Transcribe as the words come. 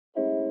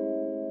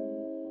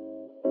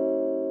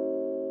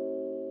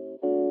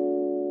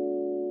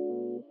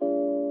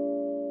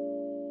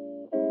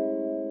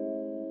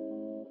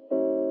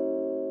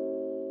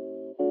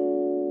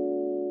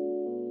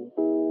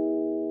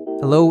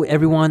Hello,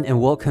 everyone, and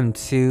welcome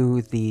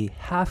to the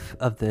half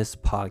of this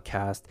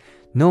podcast,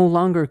 no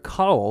longer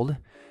called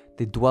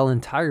the Dwellin'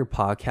 Tiger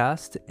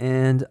podcast,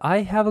 and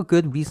I have a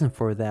good reason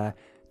for that,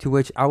 to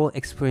which I will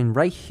explain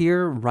right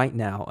here, right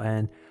now.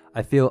 And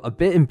I feel a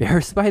bit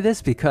embarrassed by this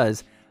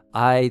because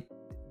I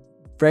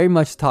very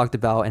much talked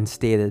about and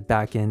stated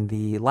back in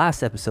the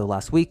last episode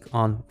last week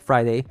on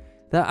Friday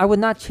that I would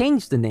not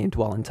change the name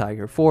Dwellin'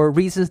 Tiger for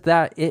reasons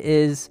that it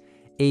is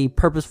a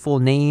purposeful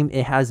name.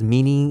 It has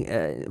meaning,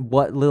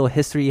 what little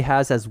history it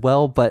has as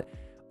well, but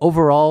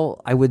overall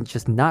I would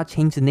just not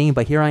change the name.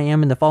 But here I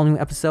am in the following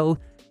episode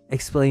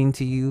explaining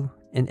to you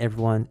and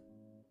everyone,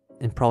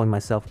 and probably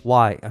myself,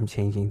 why I'm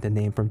changing the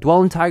name from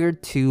Dwellin' Tiger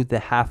to the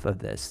half of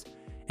this.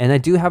 And I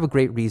do have a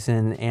great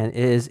reason, and it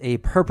is a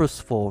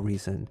purposeful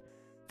reason,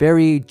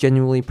 very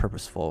genuinely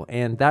purposeful,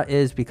 and that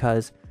is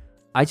because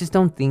I just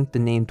don't think the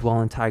name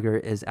Dwellin' Tiger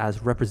is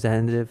as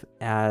representative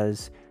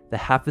as the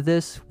half of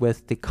this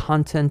with the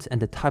content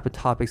and the type of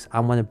topics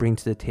I want to bring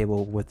to the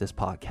table with this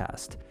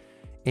podcast.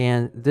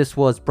 And this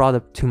was brought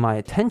up to my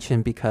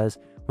attention because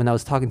when I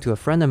was talking to a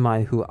friend of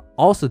mine who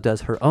also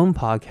does her own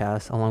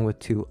podcast along with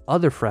two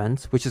other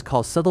friends, which is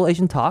called Subtle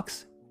Asian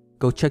Talks.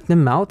 Go check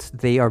them out.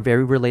 They are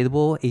very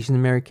relatable Asian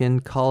American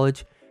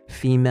college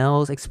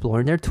females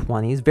exploring their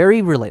 20s.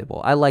 Very relatable.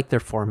 I like their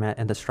format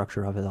and the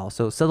structure of it all.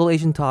 So Subtle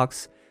Asian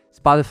Talks,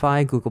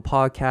 Spotify, Google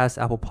Podcasts,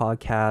 Apple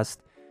Podcasts,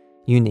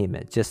 you name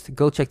it. Just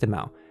go check them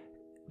out.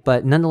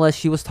 But nonetheless,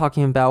 she was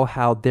talking about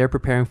how they're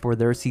preparing for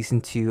their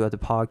season 2 of the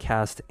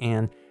podcast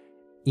and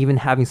even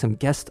having some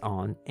guests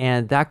on.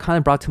 And that kind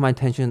of brought to my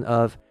attention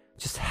of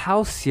just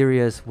how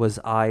serious was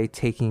I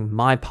taking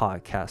my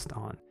podcast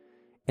on.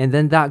 And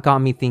then that got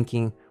me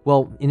thinking,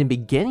 well, in the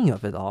beginning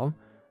of it all,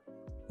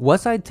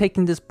 was I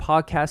taking this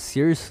podcast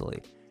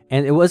seriously?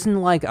 And it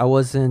wasn't like I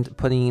wasn't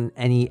putting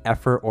any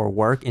effort or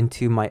work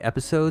into my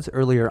episodes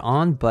earlier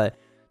on, but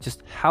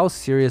just how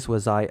serious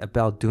was I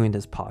about doing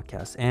this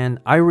podcast? And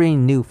I already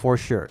knew for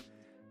sure,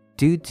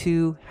 due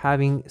to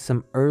having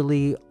some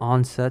early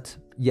onset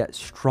yet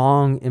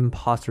strong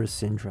imposter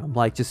syndrome,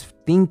 like just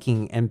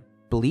thinking and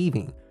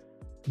believing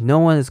no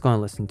one is going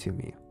to listen to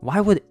me.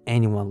 Why would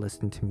anyone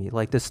listen to me?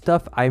 Like the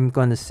stuff I'm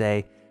going to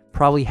say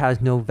probably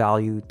has no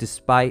value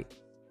despite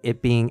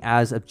it being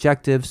as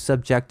objective,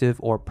 subjective,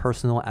 or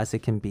personal as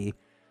it can be.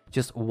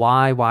 Just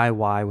why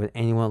would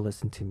anyone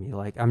listen to me?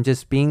 Like I'm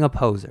just being a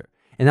poser.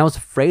 And I was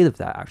afraid of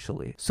that,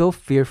 actually. So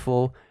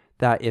fearful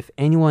that if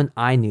anyone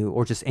I knew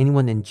or just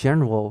anyone in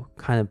general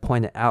kind of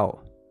pointed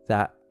out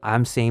that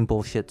I'm saying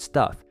bullshit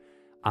stuff,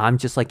 I'm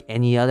just like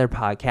any other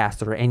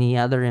podcaster or any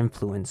other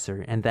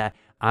influencer, and that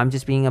I'm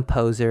just being a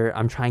poser,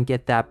 I'm trying to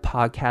get that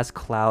podcast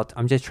clout,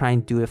 I'm just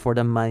trying to do it for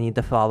the money,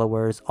 the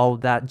followers, all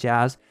of that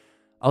jazz.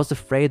 I was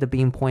afraid of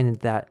being pointed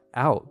that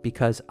out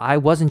because I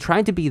wasn't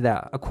trying to be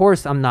that. Of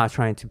course, I'm not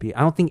trying to be. I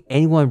don't think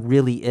anyone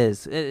really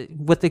is,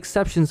 with the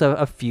exceptions of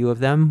a few of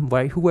them,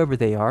 right? Whoever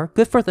they are,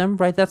 good for them,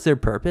 right? That's their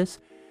purpose.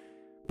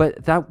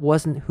 But that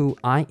wasn't who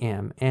I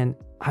am. And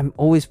I'm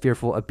always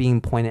fearful of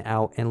being pointed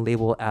out and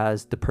labeled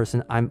as the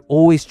person I'm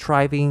always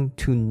striving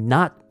to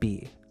not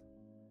be.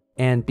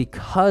 And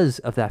because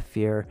of that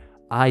fear,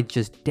 I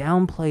just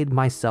downplayed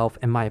myself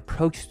and my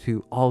approach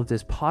to all of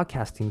this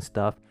podcasting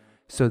stuff,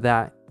 so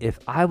that if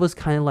I was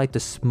kind of like the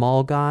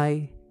small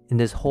guy in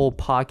this whole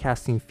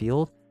podcasting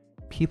field,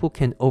 people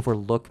can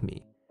overlook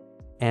me.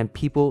 And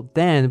people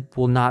then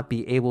will not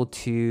be able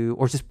to,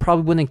 or just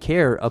probably wouldn't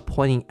care of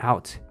pointing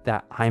out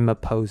that I'm a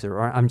poser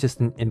or I'm just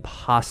an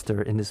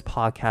imposter in this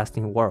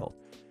podcasting world.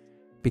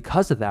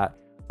 Because of that,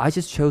 I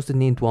just chose the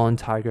name Dwellin'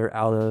 Tiger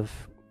out of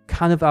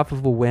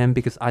a whim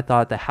because I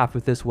thought that half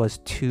of this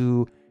was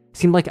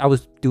seemed like I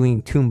was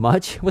doing too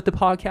much with the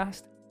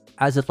podcast.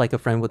 As if like a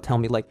friend would tell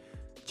me like,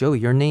 Joey,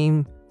 your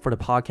name for the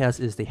podcast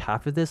is the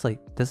half of this.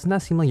 Like, doesn't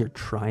that seem like you're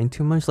trying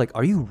too much? Like,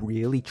 are you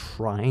really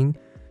trying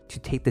to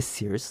take this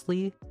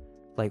seriously?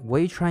 Like, what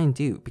are you trying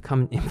to do?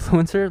 Become an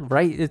influencer,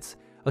 right?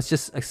 I was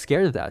just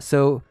scared of that.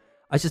 So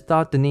I just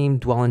thought the name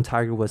Dwellin'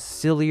 Tiger was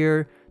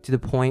sillier to the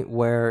point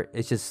where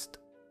it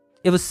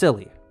was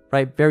silly,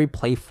 right? Very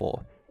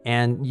playful.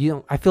 And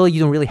I feel like you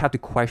don't really have to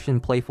question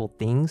playful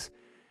things.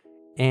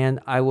 And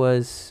I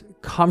was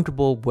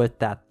comfortable with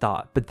that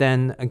thought. But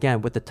then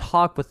again, with the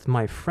talk with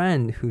my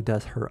friend who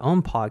does her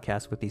own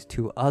podcast with these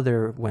two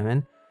other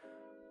women,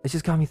 it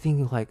just got me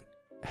thinking like,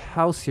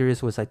 how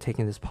serious was I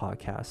taking this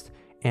podcast?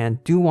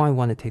 And do I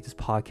want to take this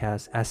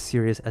podcast as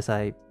serious as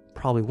I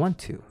probably want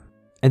to?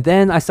 And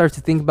then I started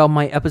to think about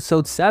my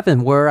episode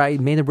 7, where I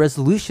made a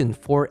resolution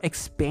for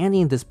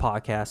expanding this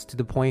podcast to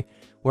the point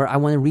where I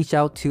want to reach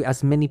out to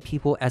as many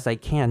people as I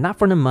can. Not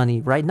for the money,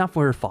 right? Not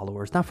for the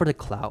followers, not for the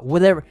clout,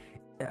 whatever.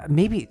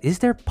 Maybe, is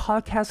there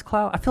podcast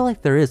clout? I feel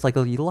like there is. Like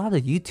a lot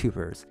of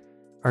YouTubers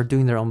are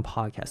doing their own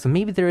podcast. So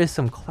maybe there is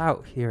some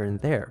clout here and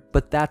there.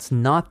 But that's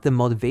not the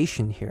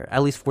motivation here,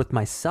 at least with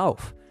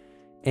myself.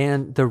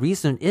 And the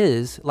reason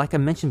is, like I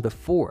mentioned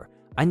before,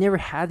 I never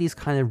had these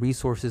kind of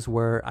resources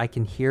where I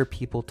can hear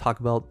people talk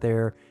about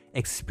their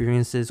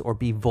experiences or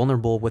be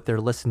vulnerable with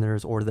their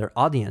listeners or their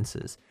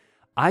audiences.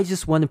 I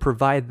just want to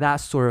provide that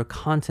sort of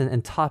content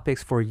and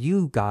topics for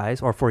you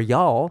guys or for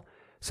y'all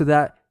so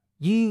that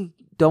you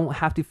don't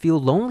have to feel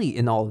lonely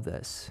in all of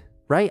this,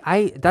 right?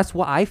 That's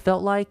what I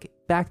felt like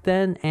back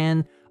then,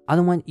 and I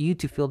don't want you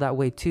to feel that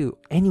way too.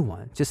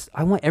 Anyone.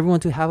 I want everyone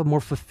to have a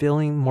more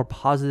fulfilling, more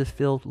positive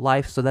filled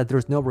life so that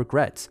there's no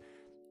regrets.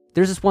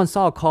 There's this one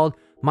song called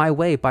My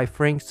Way by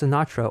Frank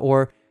Sinatra,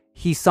 or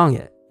he sung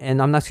it,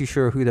 and I'm not too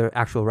sure who the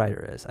actual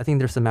writer is. I think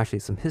there's actually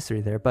some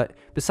history there, but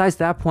besides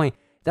that point,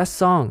 that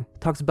song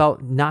talks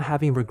about not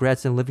having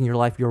regrets and living your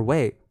life your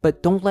way,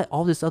 but don't let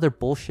all this other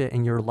bullshit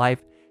in your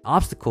life,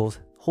 obstacles,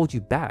 hold you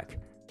back.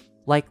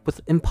 Like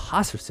with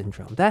imposter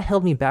syndrome, that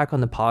held me back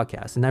on the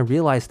podcast, and I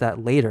realized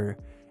that later,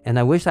 and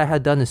I wish I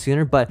had done it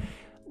sooner, but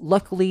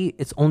luckily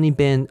it's only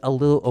been a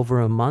little over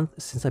a month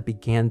since I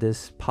began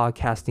this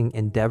podcasting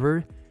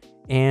endeavor,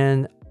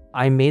 and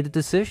I made the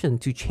decision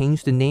to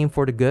change the name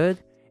for the good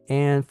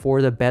and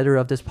for the better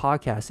of this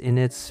podcast in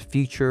its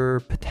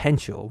future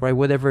potential, right?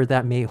 Whatever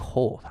that may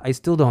hold. I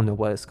still don't know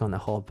what it's going to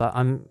hold, but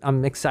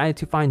I'm excited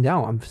to find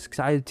out. I'm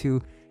excited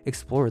to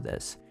explore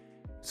this.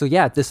 So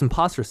yeah, this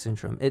imposter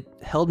syndrome, it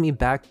held me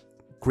back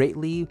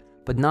greatly,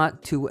 but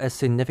not to a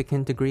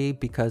significant degree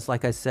because,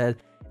 like I said,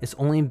 it's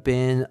only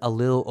been a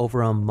little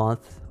over a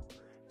month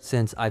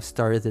since I've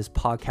started this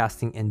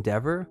podcasting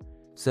endeavor.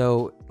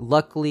 So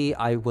luckily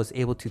I was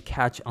able to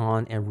catch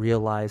on and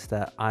realize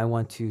that I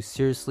want to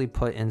seriously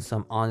put in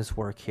some honest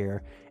work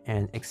here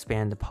and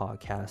expand the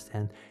podcast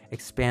and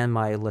expand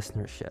my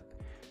listenership.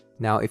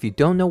 Now, if you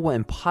don't know what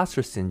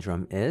imposter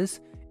syndrome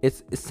is,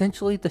 it's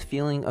essentially the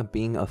feeling of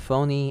being a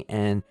phony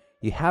and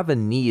you have a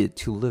need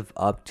to live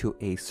up to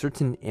a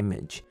certain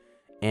image.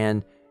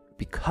 And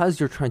because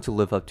you're trying to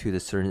live up to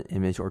this certain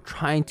image or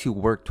trying to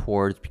work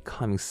towards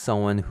becoming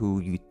someone who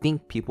you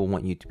think people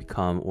want you to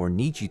become or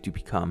need you to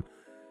become,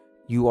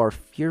 you are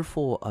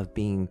fearful of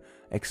being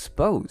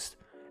exposed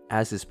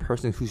as this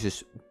person who's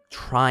just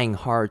trying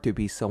hard to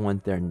be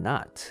someone they're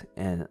not.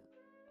 And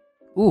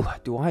ooh,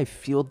 do I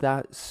feel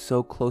that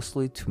so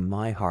closely to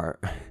my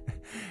heart?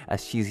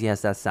 As cheesy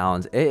as that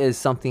sounds, it is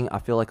something I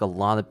feel like a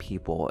lot of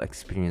people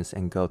experience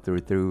and go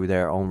through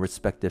their own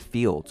respective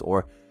fields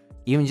or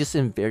even just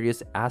in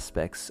various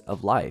aspects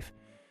of life.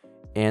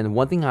 And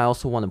one thing I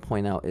also want to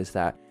point out is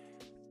that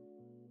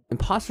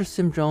imposter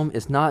syndrome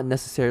is not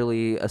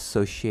necessarily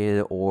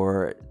associated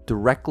or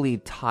directly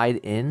tied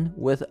in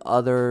with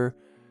other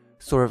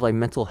sort of like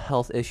mental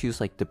health issues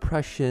like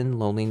depression,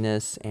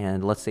 loneliness,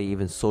 and let's say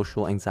even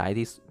social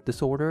anxiety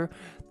disorder.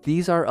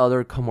 These are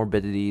other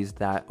comorbidities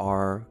that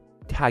are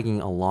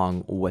tagging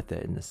along with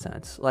it in a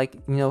sense. Like,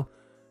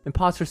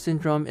 imposter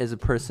syndrome is a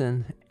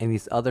person, and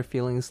these other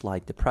feelings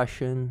like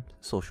depression,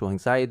 social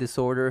anxiety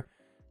disorder,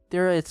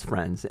 they're its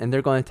friends and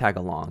they're going to tag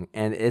along,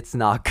 and it's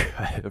not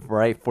good,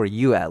 right? For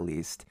you at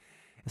least.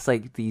 It's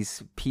like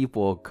these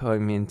people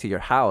coming into your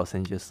house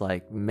and just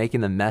like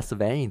making a mess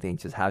of anything,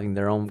 just having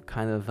their own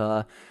kind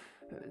of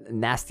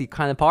nasty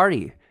kind of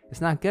party.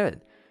 It's not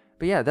good.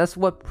 But yeah, that's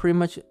what pretty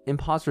much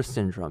imposter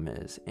syndrome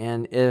is.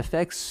 And it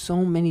affects so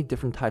many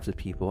different types of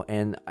people.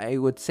 And I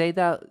would say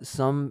that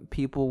some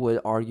people would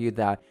argue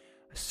that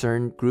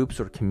certain groups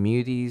or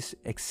communities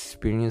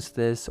experience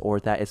this or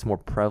that it's more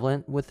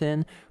prevalent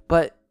within.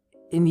 But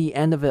in the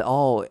end of it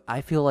all, I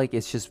feel like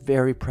it's just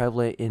very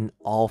prevalent in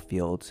all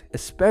fields,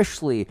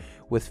 especially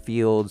with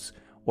fields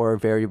or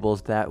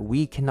variables that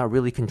we cannot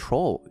really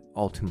control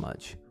all too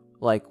much,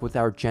 like with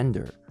our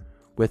gender,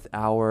 with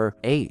our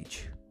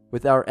age,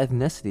 with our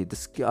ethnicity,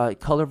 the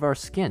color of our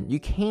skin. You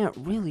can't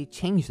really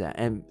change that.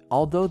 And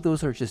although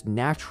those are just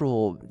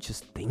natural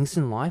just things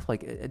in life,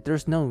 like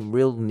there's no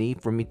real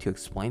need for me to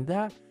explain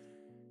that,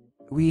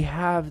 we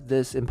have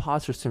this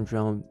imposter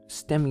syndrome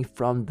stemming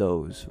from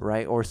those,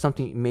 right? Or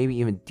something maybe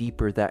even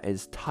deeper that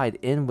is tied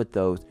in with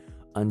those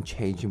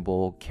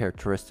unchangeable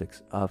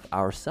characteristics of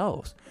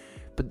ourselves.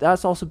 But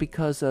that's also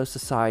because of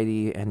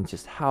society and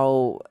just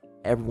how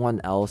everyone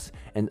else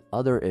and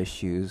other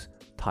issues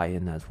tie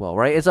in as well,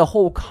 right? It's a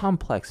whole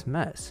complex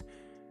mess.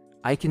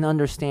 I can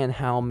understand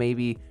how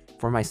maybe,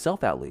 for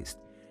myself at least,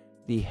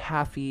 the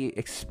happy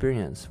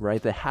experience,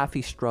 right? The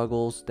happy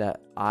struggles that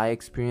I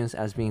experience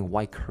as being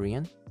white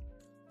Korean,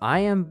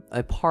 I am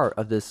a part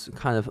of this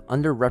kind of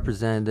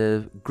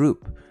underrepresented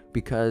group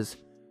because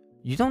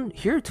you don't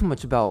hear too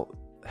much about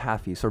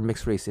halfies or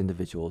mixed race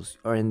individuals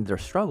or in their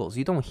struggles.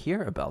 You don't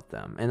hear about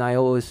them. And I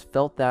always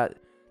felt that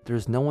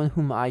there's no one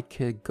whom I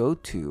could go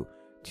to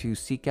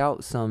seek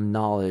out some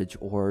knowledge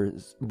or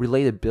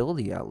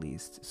relatability at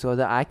least, so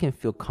that I can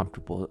feel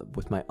comfortable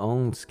with my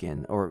own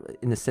skin, or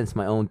in a sense,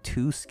 my own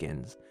two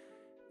skins.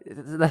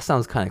 That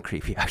sounds kind of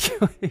creepy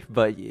actually,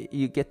 but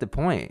you get the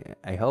point,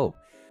 I hope.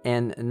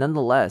 And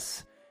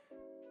nonetheless,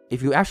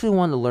 if you actually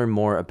want to learn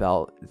more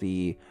about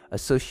the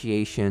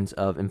associations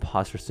of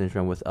imposter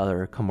syndrome with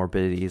other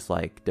comorbidities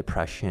like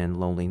depression,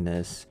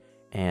 loneliness,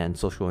 and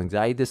social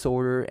anxiety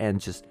disorder, and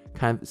just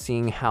kind of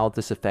seeing how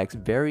this affects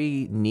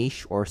very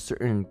niche or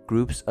certain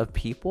groups of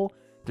people,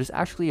 there's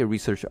actually a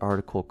research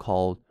article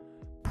called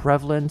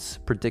Prevalence,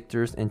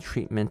 Predictors, and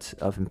Treatment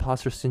of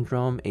Imposter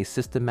Syndrome, a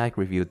Systematic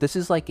Review. This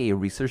is like a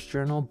research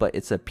journal, but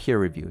it's a peer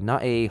review,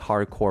 not a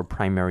hardcore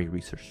primary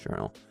research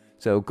journal.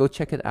 So go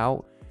check it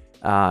out.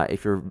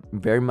 If you're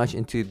very much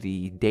into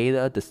the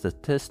data, the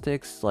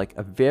statistics, like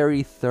a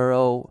very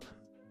thorough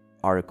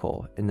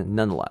article. And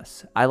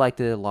nonetheless, I liked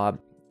it a lot.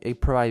 It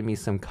provided me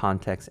some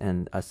context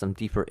and some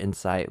deeper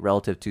insight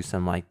relative to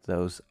some like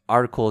those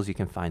articles you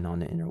can find on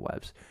the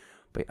interwebs.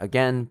 But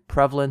again,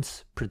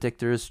 Prevalence,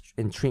 Predictors,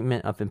 and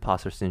Treatment of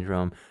Imposter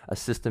Syndrome, a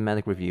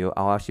Systematic Review.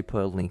 I'll actually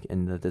put a link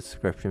in the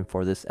description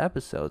for this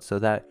episode so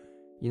that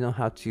you know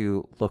how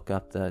to look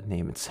up the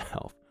name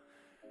itself.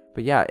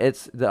 But yeah,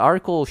 the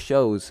article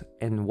shows,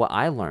 and what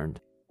I learned,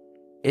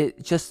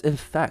 it just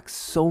affects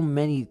so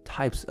many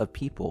types of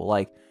people.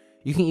 Like,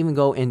 you can even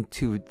go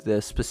into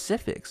the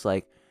specifics,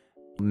 like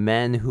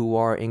men who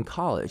are in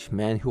college,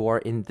 men who are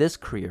in this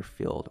career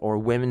field, or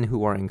women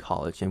who are in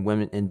college and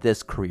women in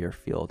this career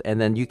field.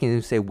 And then you can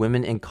even say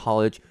women in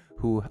college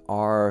who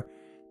are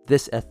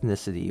this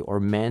ethnicity, or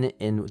men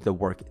in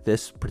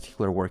this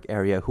particular work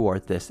area who are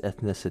this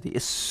ethnicity.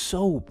 It's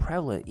so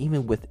prevalent,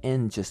 even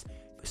within just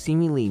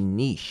seemingly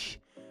niche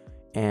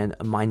and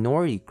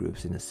minority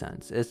groups in a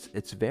sense.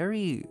 It's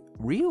very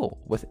real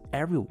with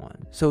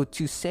everyone. So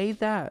to say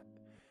that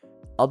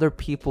other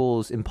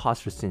people's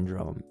imposter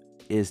syndrome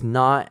is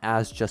not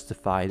as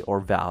justified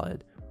or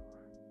valid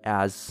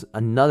as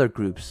another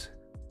group's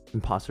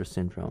imposter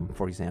syndrome,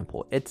 for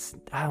example,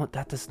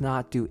 that does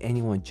not do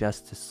anyone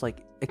justice.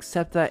 Like,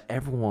 accept that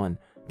everyone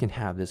can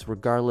have this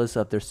regardless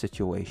of their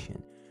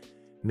situation.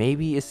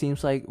 Maybe it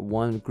seems like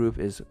one group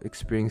is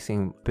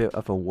experiencing a bit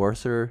of a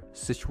worser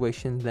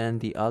situation than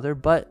the other,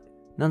 but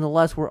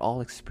nonetheless, we're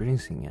all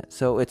experiencing it.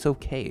 So it's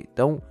okay.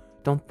 Don't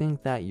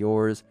think that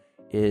yours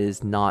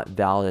is not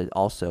valid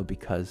also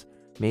because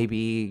maybe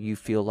you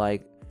feel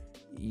like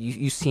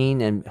you've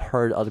seen and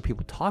heard other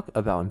people talk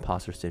about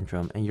imposter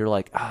syndrome and you're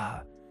like,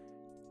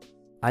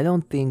 I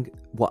don't think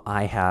what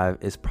I have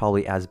is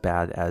probably as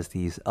bad as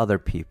these other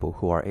people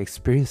who are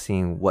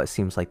experiencing what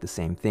seems like the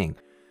same thing.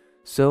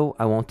 So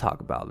I won't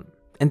talk about it.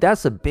 And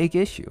that's a big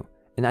issue.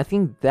 And I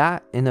think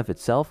that in of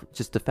itself,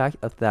 just the fact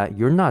of that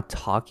you're not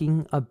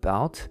talking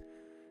about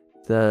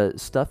the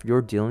stuff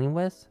you're dealing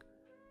with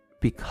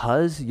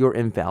because you're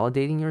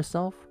invalidating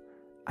yourself,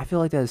 I feel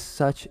like that is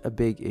such a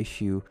big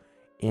issue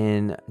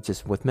in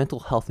just with mental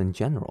health in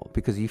general,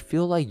 because you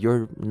feel like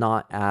you're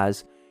not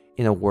as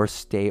in a worse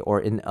state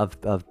or in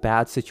a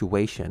bad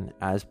situation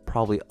as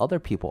probably other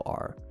people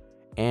are.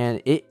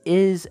 And it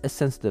is a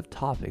sensitive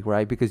topic,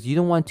 right? Because you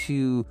don't want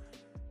to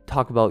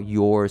talk about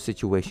your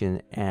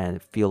situation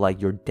and feel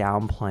like you're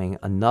downplaying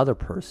another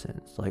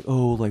person's. Like,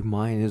 oh, like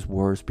mine is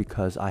worse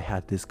because I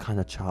had this kind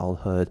of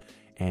childhood,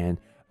 and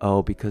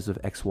oh, because of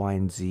X, Y,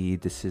 and Z,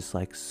 this is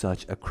like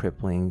such a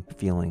crippling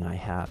feeling I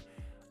have.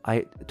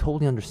 I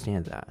totally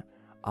understand that.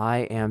 I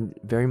am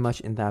very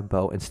much in that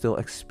boat and still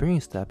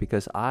experience that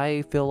because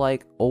I feel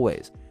like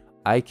always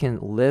I can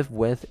live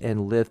with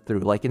and live through,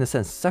 like in a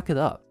sense, suck it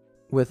up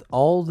with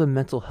all the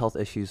mental health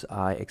issues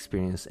I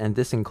experience. And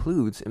this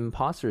includes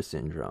imposter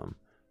syndrome.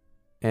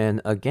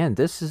 And again,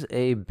 this is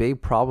a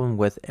big problem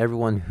with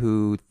everyone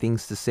who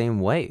thinks the same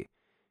way.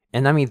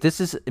 And I mean, this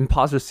is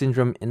imposter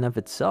syndrome in of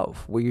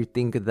itself, where you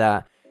think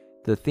that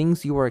the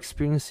things you are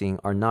experiencing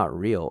are not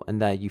real, and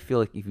that you feel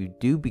like if you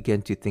do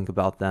begin to think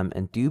about them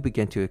and do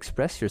begin to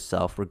express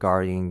yourself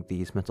regarding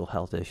these mental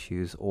health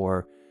issues,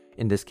 or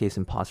in this case,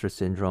 imposter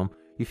syndrome,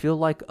 you feel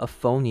like a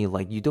phony,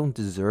 like you don't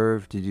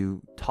deserve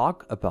to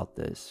talk about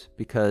this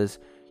because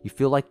you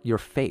feel like you're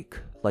fake,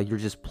 like you're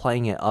just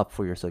playing it up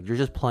for yourself. You're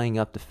just playing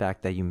up the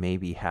fact that you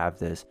maybe have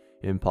this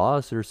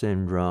imposter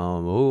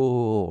syndrome,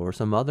 or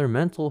some other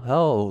mental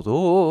health,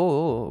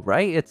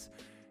 right?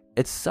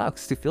 It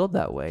sucks to feel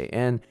that way.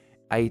 And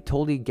I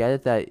totally get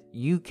it that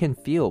you can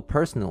feel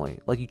personally,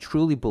 like you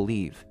truly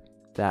believe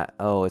that,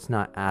 oh, it's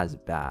not as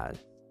bad.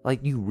 Like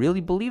you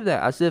really believe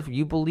that, as if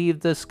you believe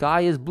the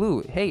sky is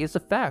blue. Hey, it's a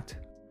fact.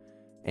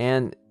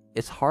 And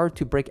it's hard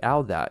to break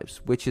out of that,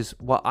 which is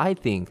what I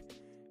think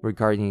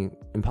regarding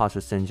imposter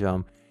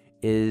syndrome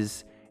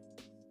is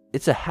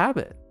it's a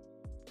habit.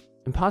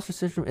 Imposter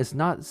syndrome is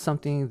not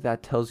something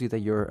that tells you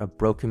that you're a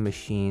broken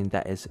machine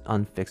that is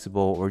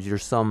unfixable, or you're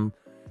some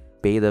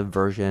beta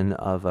version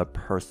of a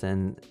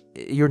person.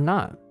 You're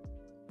not.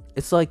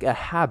 It's like a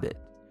habit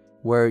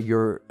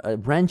where a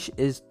wrench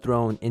is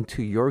thrown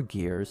into your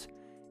gears,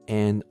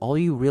 and all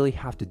you really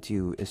have to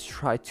do is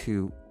try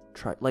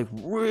like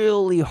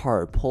really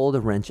hard, pull the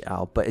wrench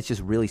out, but it's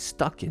just really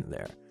stuck in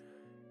there.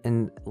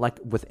 And like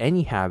with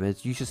any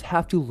habits, you just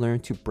have to learn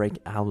to break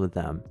out of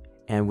them.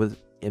 And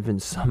with even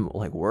some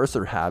like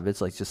worser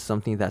habits, like just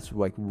something that's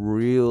like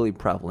really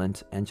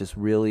prevalent and just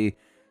really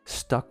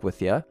stuck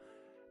with you,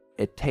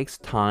 it takes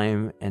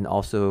time and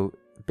also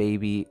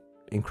baby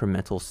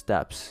incremental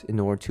steps in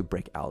order to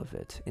break out of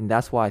it. And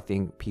that's why I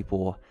think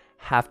people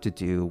have to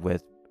do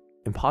with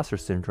imposter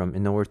syndrome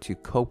in order to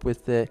cope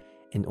with it,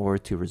 in order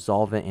to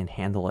resolve it and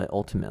handle it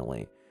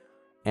ultimately.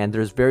 And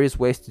there's various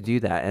ways to do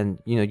that. And,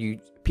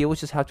 people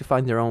just have to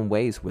find their own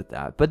ways with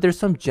that. But there's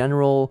some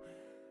general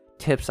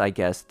tips, I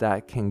guess,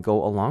 that can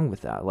go along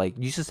with that. Like,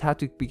 you just have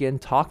to begin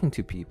talking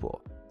to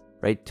people,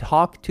 right?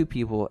 Talk to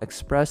people,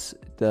 express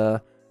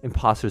the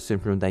imposter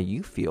syndrome that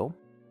you feel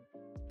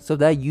so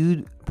that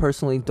you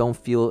personally don't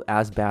feel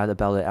as bad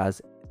about it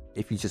as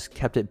if you just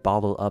kept it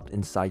bottled up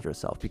inside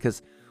yourself.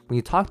 Because when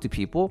you talk to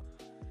people,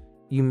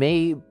 you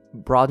may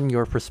broaden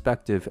your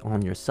perspective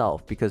on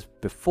yourself, because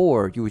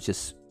before you were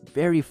just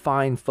very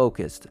fine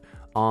focused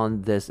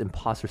on this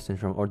imposter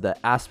syndrome or the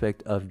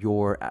aspect of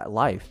your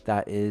life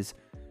that is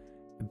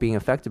being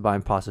affected by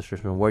imposter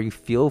syndrome, where you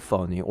feel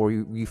phony or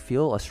you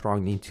feel a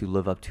strong need to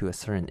live up to a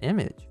certain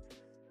image.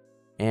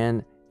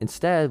 And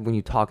instead, when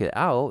you talk it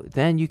out,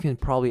 then you can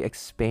probably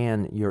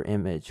expand your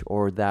image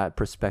or that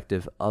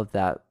perspective of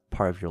that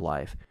part of your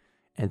life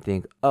and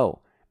think, oh,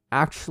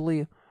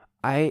 actually,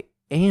 I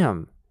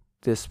am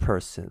this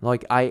person.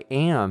 Like, I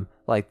am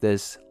like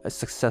this a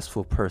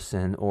successful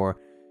person, or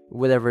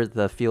whatever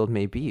the field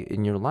may be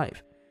in your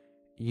life.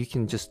 You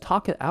can just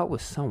talk it out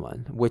with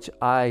someone, which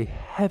I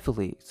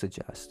heavily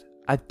suggest.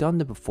 I've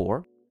done it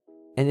before,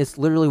 and it's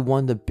literally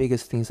one of the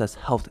biggest things that's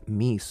helped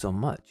me so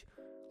much.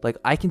 Like,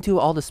 I can do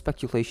all the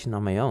speculation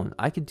on my own.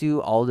 I could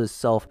do all this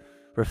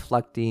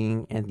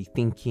self-reflecting and the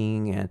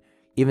thinking, and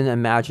even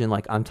imagine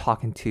like I'm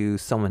talking to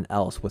someone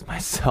else with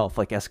myself.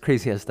 Like, as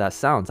crazy as that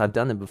sounds, I've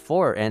done it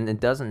before, and it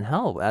doesn't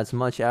help as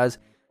much as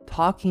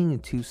talking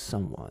to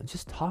someone.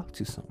 Just talk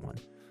to someone.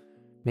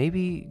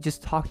 Maybe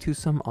just talk to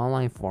some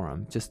online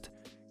forum. Just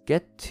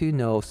get to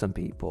know some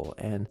people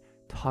and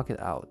talk it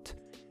out.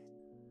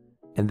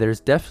 And there's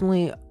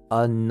definitely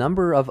a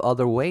number of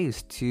other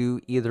ways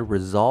to either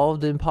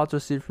resolve the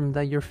imposter syndrome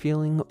that you're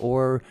feeling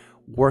or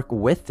work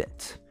with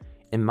it.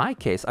 In my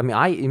case,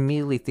 I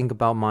immediately think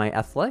about my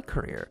athletic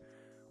career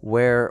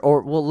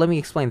let me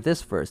explain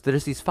this first.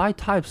 There's these 5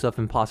 types of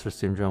imposter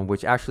syndrome,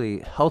 which actually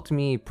helped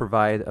me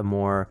provide a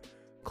more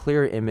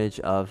clear image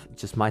of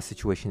just my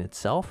situation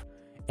itself.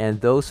 And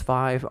those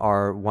 5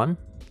 are: 1,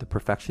 the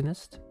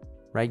perfectionist,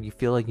 right? You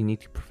feel like you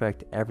need to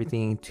perfect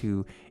everything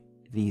to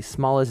the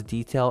smallest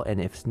detail, and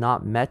if it's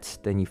not met,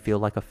 then you feel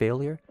like a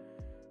failure.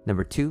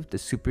 Number 2, the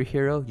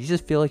superhero. You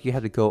just feel like you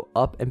have to go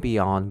up and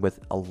beyond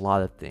with a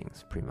lot of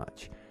things, pretty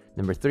much.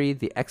 Number 3,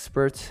 the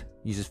expert.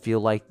 You just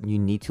feel like you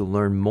need to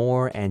learn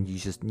more, and you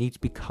just need to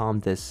become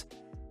this,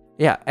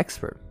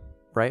 expert,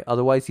 right?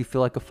 Otherwise, you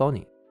feel like a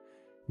phony.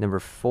 Number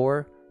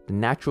 4, the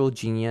natural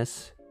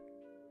genius.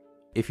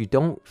 If you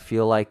don't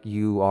feel like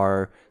you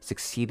are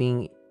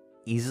succeeding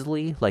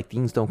easily, like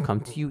things don't come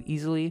to you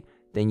easily,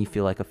 then you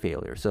feel like a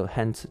failure. So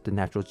hence the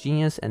natural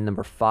genius. And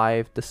number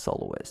 5, the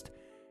soloist,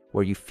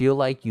 where you feel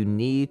like you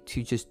need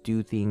to just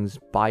do things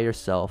by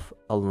yourself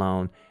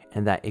alone,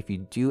 and that if you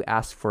do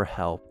ask for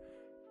help,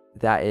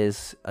 that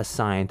is a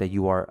sign that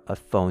you are a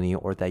phony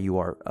or that you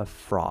are a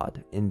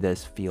fraud in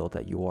this field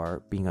that you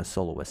are being a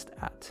soloist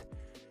at.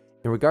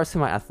 In regards to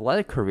my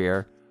athletic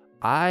career,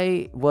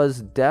 I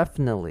was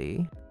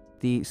definitely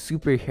the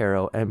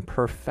superhero and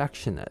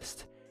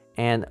perfectionist.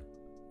 And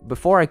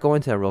before I go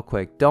into that real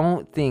quick,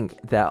 don't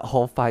think that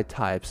all 5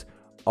 types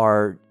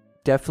are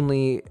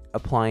definitely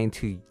applying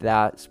to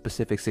that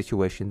specific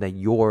situation that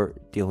you're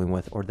dealing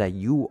with or that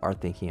you are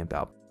thinking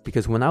about.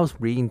 Because when I was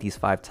reading these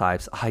 5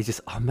 types, I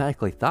just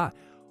automatically thought,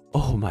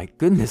 oh my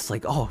goodness,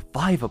 like,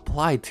 5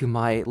 apply to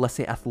my, let's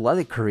say,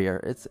 athletic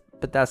career.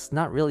 But that's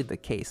not really the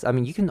case. I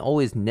mean, you can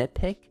always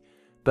nitpick,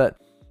 but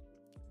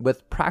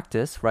with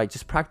practice, right?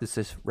 Just practice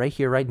this right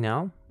here, right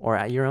now, or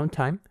at your own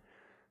time.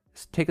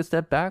 Just take a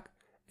step back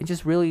and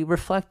just really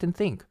reflect and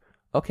think,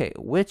 okay,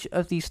 which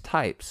of these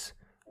types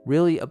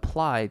really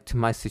apply to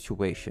my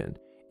situation?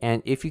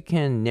 And if you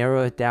can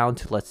narrow it down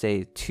to, let's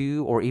say,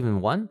 2 or even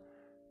 1,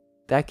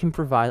 that can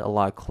provide a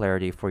lot of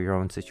clarity for your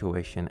own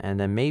situation. And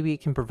then maybe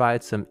it can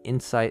provide some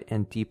insight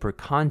and deeper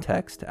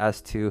context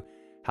as to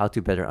how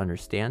to better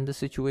understand the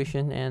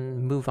situation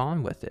and move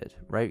on with it,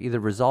 right? Either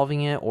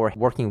resolving it or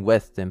working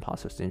with the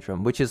imposter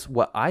syndrome, which is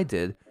what I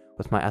did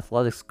with my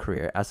athletics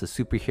career as a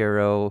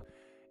superhero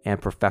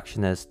and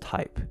perfectionist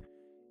type.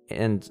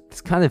 And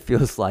this kind of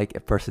feels like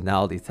a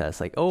personality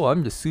test, like, oh,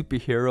 I'm the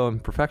superhero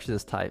and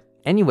perfectionist type.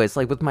 Anyways,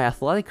 like with my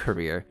athletic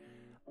career,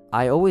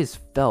 I always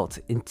felt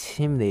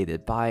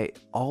intimidated by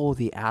all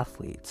the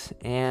athletes.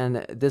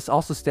 And this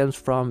also stems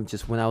from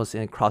just when I was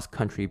in cross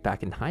country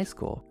back in high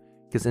school.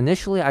 Because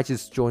initially I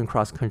just joined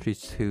cross country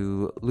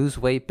to lose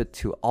weight, but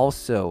to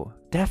also,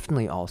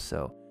 definitely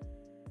also,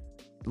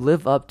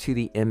 live up to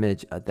the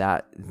image of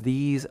that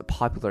these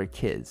popular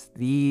kids,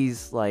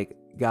 these like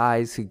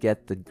guys who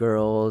get the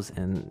girls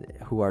and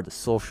who are the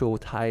social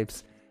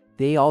types,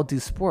 they all do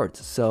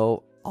sports.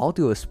 So I'll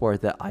do a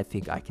sport that I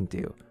think I can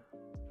do.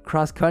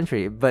 Cross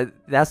country, but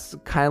that's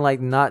kind of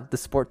like not the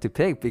sport to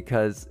pick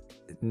because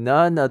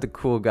none of the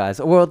cool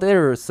guys, well,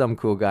 there were some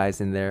cool guys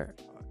in there.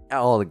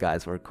 All the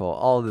guys were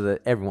cool.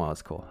 Everyone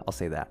was cool. I'll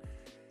say that.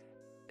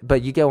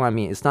 But you get what I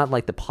mean. It's not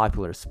like the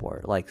popular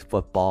sport, like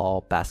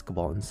football,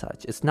 basketball, and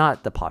such. It's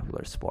not the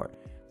popular sport.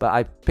 But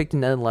I picked it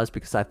nonetheless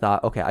because I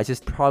thought, okay, I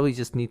probably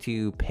just need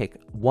to pick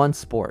one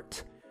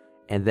sport,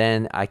 and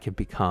then I could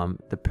become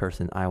the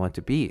person I want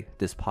to be,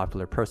 this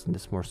popular person,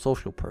 this more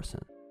social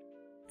person.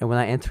 And when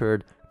I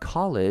entered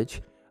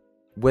college,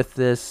 with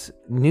this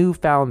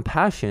newfound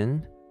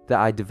passion that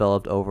I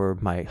developed over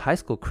my high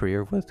school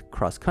career with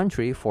cross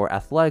country for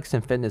athletics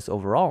and fitness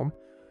overall,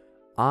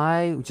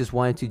 I just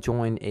wanted to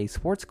join a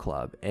sports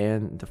club.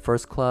 And the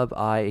first club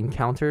I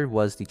encountered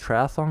was the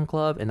triathlon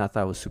club, and I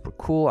thought it was super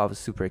cool. I was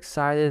super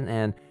excited,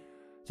 and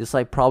just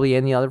like probably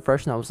any other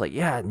freshman, I was like,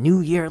 yeah,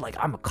 new year, like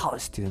I'm a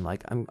college student,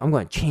 like I'm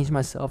going to change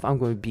myself. I'm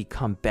going to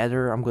become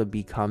better. I'm going to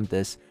become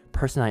this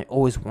person I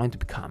always wanted to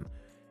become.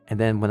 And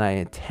then when I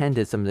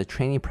attended some of the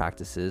training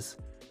practices,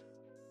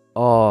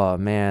 oh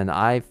man,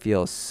 I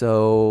feel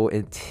so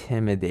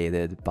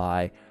intimidated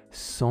by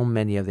so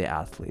many of the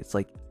athletes,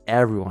 like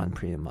everyone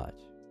pretty much.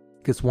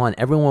 Because one,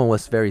 everyone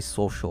was very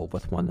social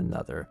with one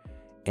another,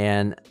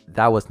 and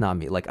that was not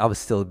me. Like I was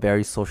still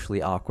very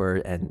socially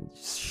awkward and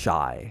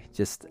shy.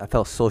 I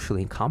felt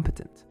socially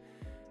incompetent.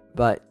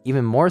 But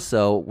even more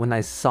so, when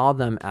I saw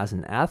them as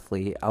an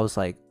athlete, I was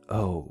like,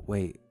 oh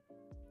wait,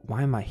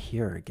 why am I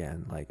here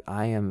again? Like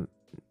I am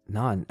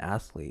not an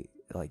athlete.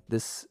 Like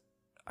this,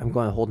 I'm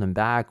going to hold them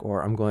back,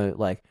 or I'm going to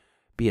like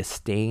be a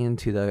stain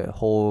to the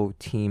whole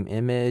team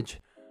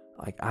image.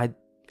 Like I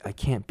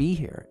can't be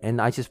here.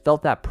 And I just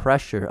felt that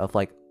pressure of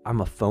like,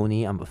 I'm a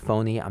phony. I'm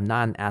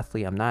not an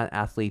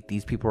athlete.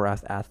 These people are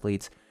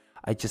athletes.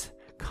 I just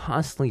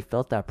constantly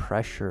felt that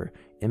pressure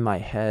in my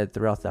head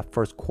throughout that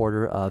first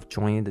quarter of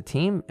joining the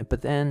team.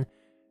 But then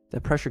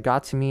the pressure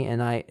got to me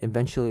and I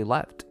eventually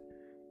left.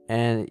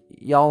 And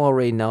y'all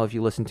already know, if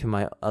you listen to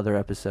my other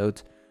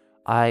episodes,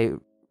 I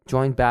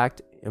joined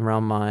back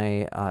around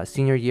my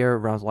senior year,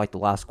 around like the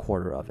last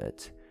quarter of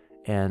it.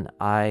 And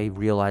I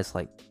realized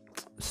like,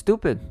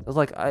 stupid. I was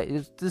like,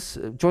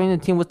 joining the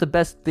team was the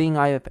best thing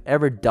I have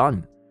ever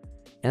done.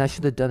 And I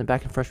should have done it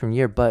back in freshman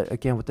year. But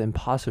again, with the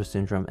imposter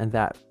syndrome and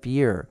that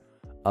fear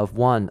of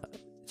one,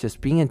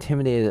 just being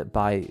intimidated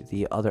by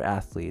the other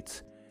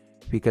athletes,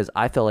 because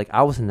I felt like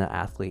I wasn't an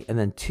athlete. And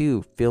then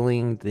two,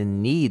 feeling the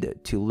need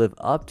to live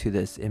up to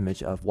this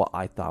image of what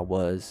I thought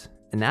was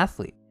an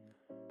athlete,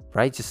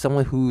 right? Just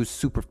someone who's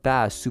super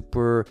fast,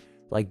 super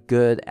like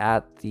good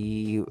at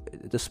the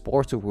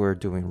sports that we're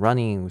doing,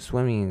 running,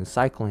 swimming,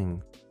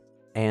 cycling.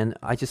 And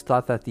I just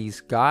thought that these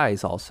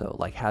guys also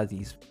like had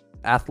these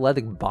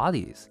athletic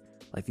bodies,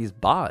 like these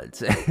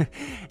bods.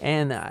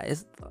 And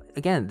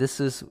again,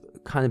 this is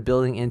kind of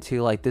building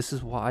into like, this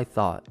is what I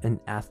thought an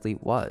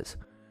athlete was.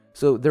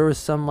 So there was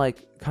some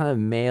like kind of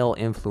male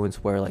influence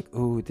where like,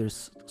 oh,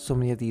 there's so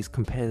many of these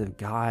competitive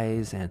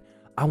guys and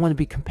I want to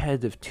be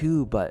competitive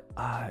too, but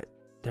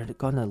they're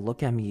gonna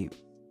look at me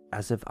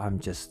as if I'm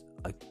just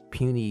a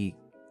puny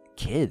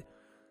kid.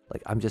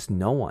 Like I'm just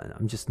no one.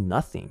 I'm just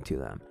nothing to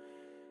them.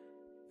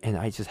 And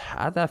I just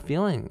had that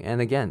feeling.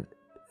 And again,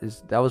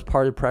 that was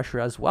part of the pressure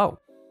as well.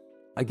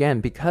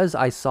 Again, because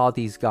I saw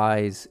these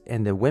guys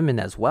and the women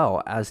as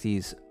well as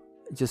these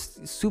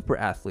just super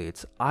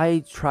athletes,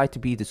 I tried to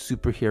be the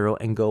superhero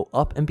and go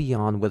up and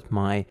beyond with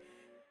my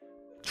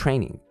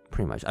training,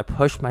 pretty much. I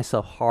pushed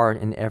myself hard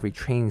in every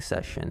training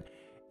session.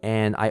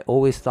 And I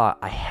always thought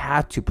I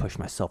had to push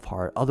myself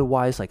hard.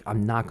 Otherwise, like,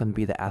 I'm not going to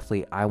be the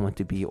athlete I want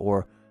to be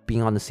or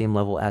being on the same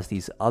level as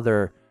these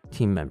other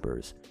team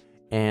members.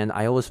 And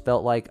I always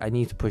felt like I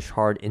need to push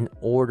hard in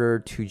order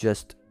to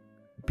just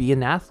be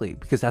an athlete,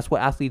 because that's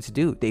what athletes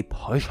do. They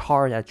push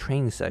hard at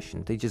training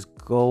sessions. They just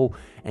go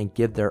and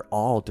give their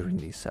all during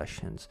these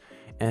sessions.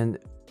 And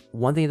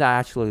one thing that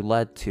actually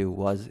led to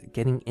was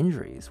getting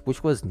injuries,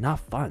 which was not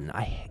fun.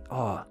 I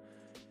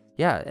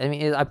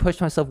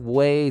pushed myself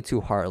way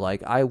too hard.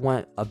 Like I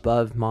went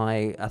above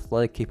my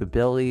athletic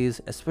capabilities,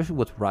 especially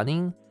with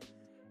running.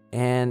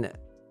 And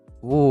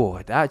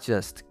that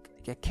just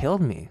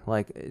killed me.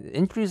 Like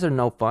injuries are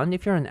no fun.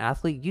 If you're an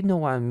athlete, you know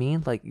what I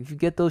mean. Like if you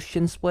get those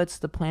shin splits,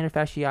 the plantar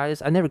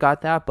fasciitis, I never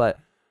got that, but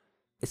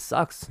it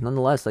sucks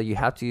nonetheless. Like you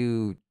have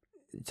to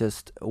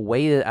just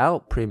wait it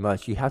out pretty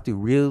much. You have to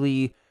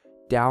really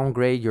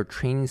downgrade your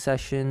training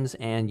sessions,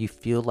 and you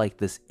feel like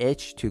this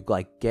itch to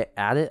like get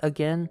at it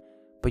again,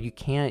 but you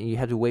can't. You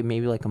have to wait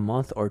maybe like a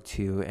month or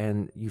two,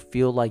 and you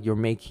feel like you're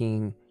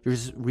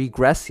just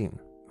regressing,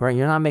 right?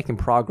 You're not making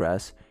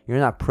progress. You're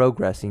not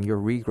progressing.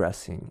 You're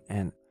regressing,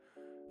 and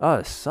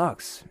it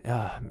sucks.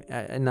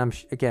 And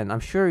I'm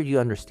sure you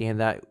understand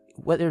that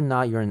whether or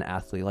not you're an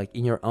athlete, like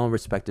in your own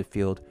respective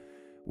field,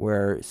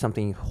 where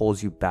something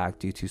holds you back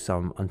due to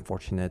some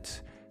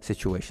unfortunate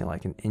situation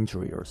like an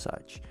injury or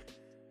such.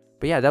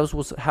 But yeah, that was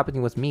what's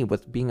happening with me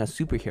with being a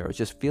superhero,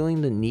 just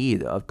feeling the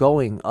need of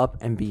going up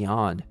and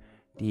beyond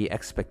the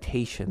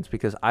expectations,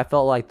 because I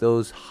felt like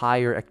those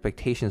higher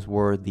expectations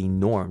were the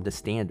norm, the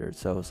standard.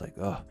 So I was like,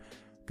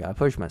 gotta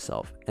push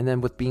myself. And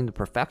then with being the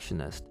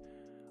perfectionist,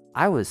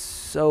 I was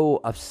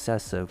so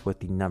obsessive with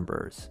the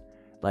numbers,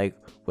 like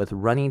with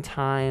running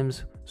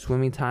times,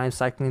 swimming times,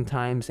 cycling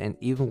times, and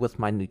even with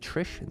my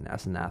nutrition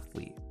as an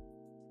athlete.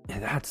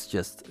 And that's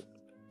just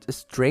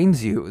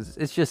drains you.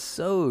 It's just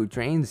so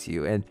drains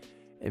you. And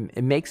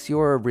it makes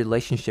your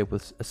relationship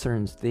with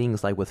certain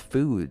things, like with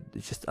food,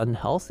 it's just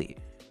unhealthy.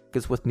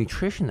 Because with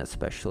nutrition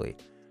especially,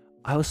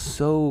 I was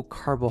so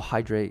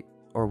carbohydrate,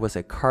 or was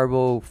it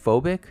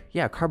carbophobic?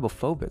 Yeah,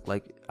 carbophobic.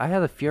 Like, I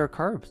had a fear of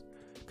carbs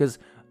because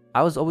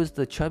I was always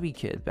the chubby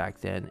kid back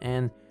then,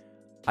 and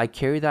I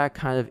carried that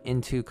kind of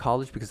into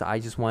college because I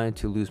just wanted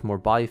to lose more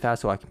body fat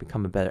so I can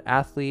become a better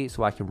athlete,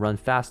 so I can run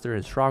faster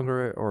and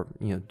stronger, or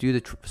do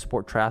the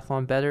sport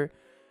triathlon better.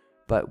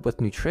 But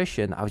with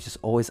nutrition, I was just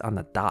always on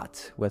the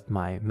dot with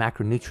my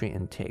macronutrient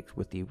intake,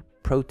 with the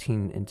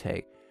protein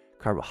intake,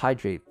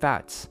 carbohydrate,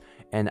 fats.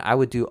 And I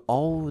would do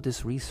all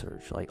this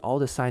research, like all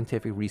the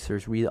scientific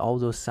research, read all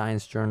those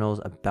science journals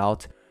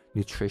about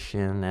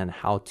nutrition and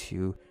how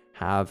to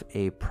have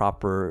a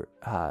proper,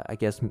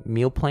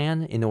 meal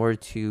plan in order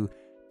to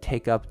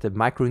take up the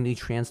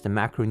micronutrients, the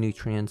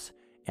macronutrients,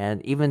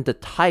 and even the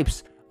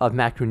types of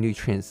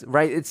macronutrients,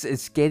 right?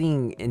 It's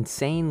getting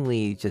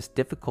insanely just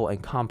difficult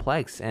and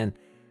complex and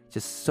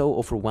just so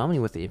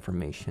overwhelming with the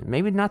information.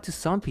 Maybe not to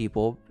some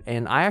people,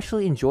 and I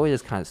actually enjoy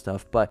this kind of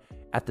stuff, but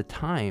at the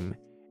time,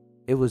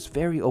 it was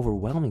very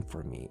overwhelming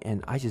for me,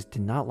 and I just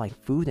did not like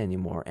food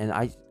anymore. And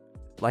I,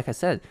 like I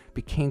said,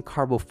 became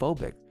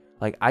carbophobic.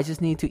 Like, I just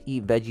need to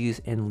eat veggies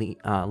and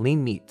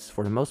lean meats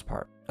for the most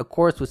part. Of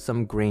course, with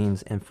some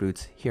grains and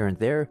fruits here and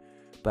there,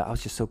 but I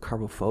was just so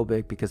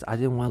carbophobic because I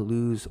didn't want to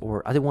lose,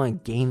 or I didn't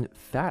want to gain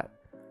fat.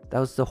 That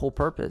was the whole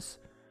purpose.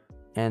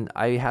 And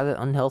I had an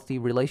unhealthy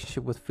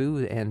relationship with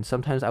food, and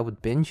sometimes I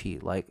would binge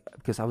eat, like,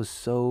 because I was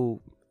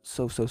so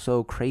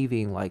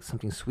craving like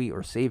something sweet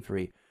or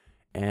savory.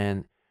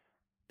 And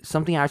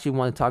something I actually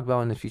want to talk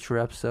about in a future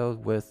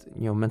episode with,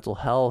 mental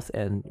health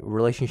and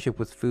relationship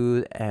with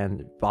food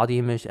and body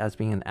image as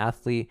being an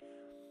athlete.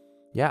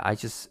 Yeah, I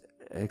just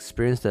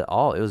experienced it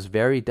all. It was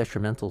very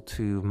detrimental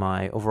to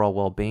my overall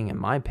well-being, in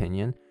my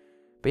opinion.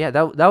 But yeah,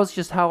 that was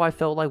just how I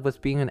felt like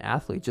with being an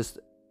athlete, just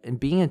and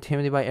being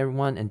intimidated by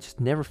everyone and just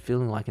never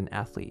feeling like an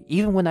athlete.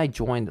 Even when I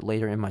joined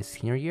later in my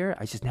senior year,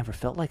 I just never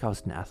felt like I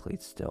was an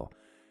athlete still,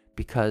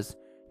 because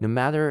no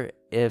matter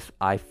if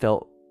I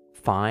felt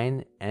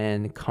fine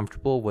and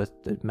comfortable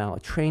with the amount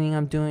of training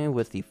I'm doing,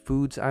 with the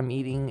foods I'm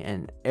eating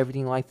and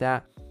everything like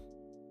that,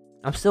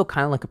 I'm still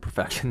kind of like a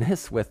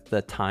perfectionist with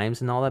the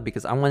times and all that,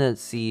 because I want to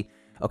see,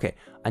 okay,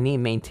 I need to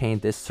maintain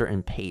this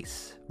certain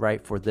pace,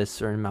 right, for this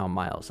certain amount of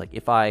miles. Like,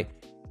 I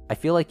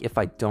feel like if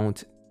I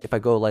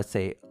go, let's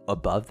say,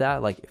 above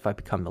that, like if I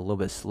become a little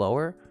bit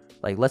slower,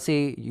 like let's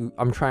say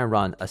I'm trying to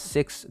run a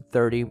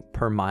 6:30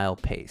 per mile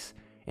pace,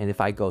 and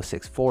if I go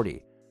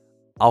 6:40,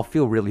 I'll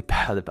feel really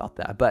bad about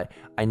that. But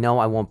I know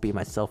I won't beat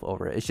myself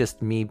over it. It's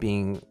just me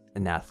being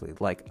an athlete.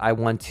 Like, I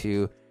want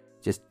to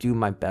just do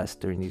my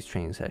best during these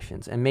training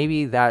sessions. And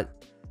maybe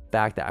that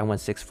fact that I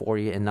went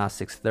 6:40 and not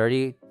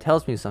 6:30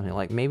 tells me something.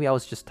 Like, maybe I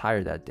was just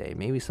tired that day.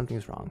 Maybe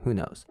something's wrong. Who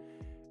knows?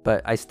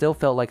 But I still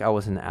felt like I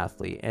was an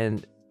athlete.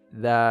 And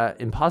the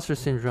imposter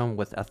syndrome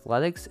with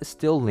athletics is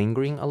still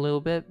lingering a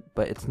little bit,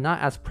 but it's not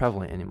as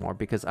prevalent anymore,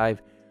 because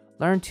I've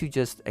learned to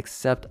just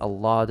accept a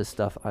lot of the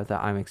stuff that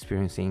I'm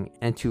experiencing,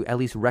 and to at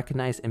least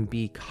recognize and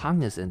be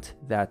cognizant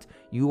that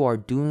you are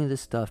doing this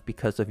stuff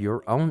because of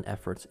your own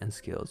efforts and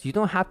skills. You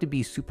don't have to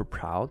be super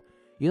proud.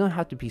 You don't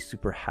have to be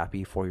super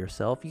happy for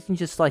yourself. You can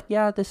just like,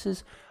 yeah,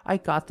 I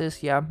got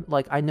this. Yeah,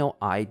 like, I know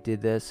I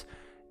did this.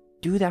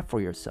 Do that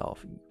for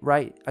yourself,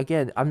 right?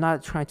 Again, I'm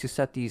not trying to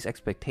set these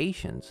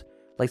expectations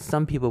like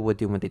some people would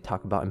do when they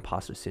talk about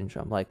imposter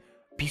syndrome. Like,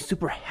 be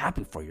super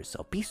happy for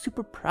yourself. Be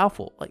super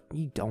proudful. Like,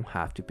 you don't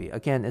have to be.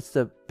 Again, it's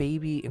the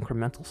baby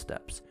incremental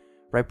steps,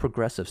 right?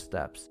 Progressive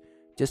steps.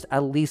 Just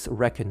at least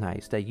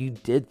recognize that you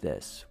did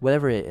this,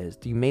 whatever it is.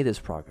 You made this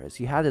progress.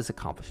 You had this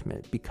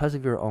accomplishment because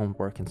of your own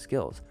work and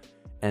skills.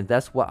 And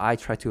that's what I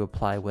try to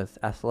apply with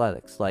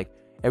athletics. Like,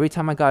 every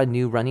time I got a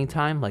new running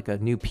time, like a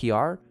new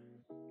PR,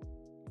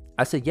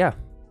 I said, yeah,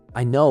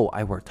 I know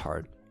I worked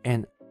hard.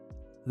 And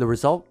the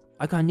result,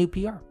 I got a new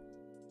PR.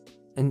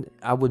 And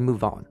I would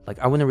move on. Like,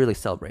 I wouldn't really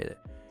celebrate it.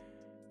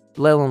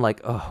 Let alone,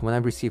 like, when I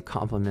receive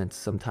compliments,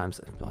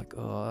 sometimes I'm like,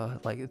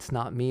 like, it's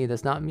not me.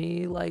 That's not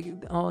me. Like,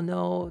 oh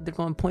no, they're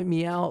going to point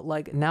me out.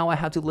 Like, now I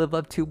have to live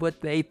up to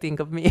what they think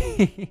of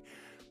me.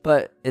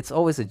 But it's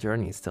always a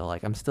journey still.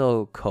 Like, I'm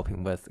still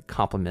coping with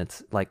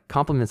compliments. Like,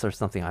 compliments are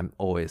something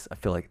I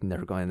feel like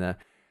never going to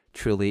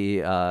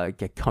truly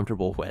get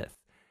comfortable with.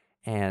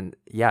 And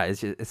yeah,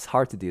 it's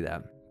hard to do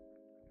that.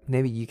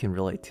 Maybe you can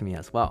relate to me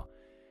as well.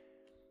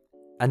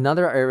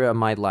 Another area of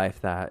my life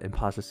that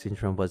imposter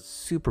syndrome was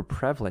super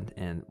prevalent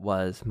in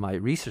was my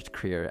research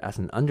career as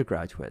an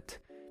undergraduate,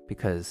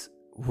 because,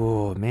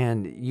 whoa,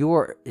 man,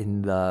 you're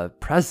in the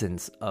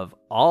presence of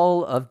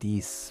all of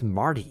these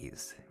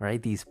smarties,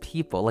 right? These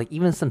people, like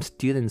even some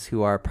students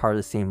who are part of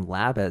the same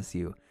lab as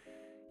you.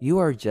 You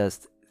are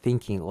just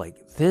thinking,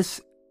 like,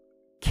 this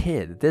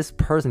kid, this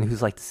person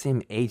who's like the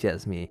same age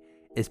as me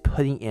is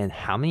putting in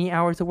how many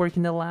hours of work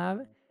in the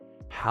lab?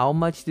 How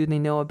much do they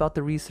know about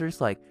the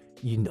research? Like,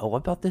 you know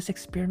about this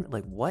experiment?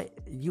 Like, what?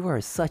 You are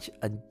such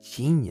a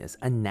genius,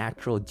 a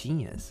natural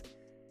genius.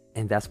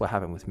 And that's what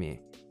happened with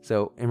me.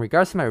 So in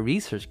regards to my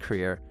research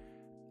career,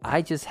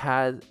 I just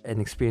had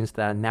an experience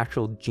that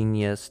natural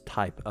genius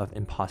type of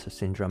imposter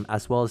syndrome,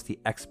 as well as the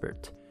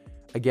expert.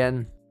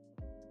 Again,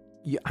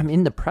 I'm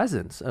in the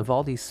presence of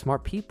all these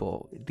smart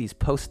people, these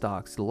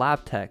postdocs, the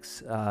lab techs,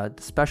 the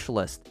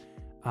specialist,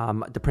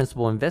 the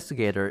principal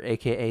investigator,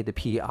 aka the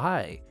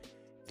PI,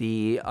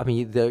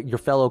 your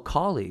fellow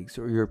colleagues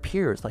or your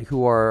peers, like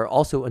who are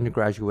also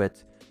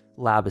undergraduate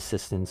lab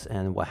assistants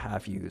and what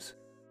have yous.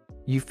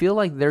 You feel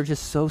like they're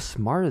just so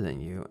smarter than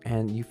you,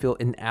 and you feel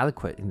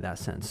inadequate in that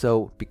sense.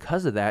 So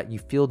because of that, you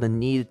feel the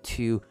need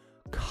to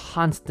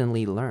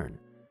constantly learn.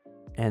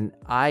 And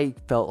I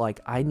felt like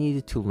I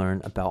needed to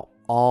learn about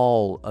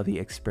all of the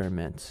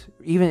experiments,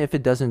 even if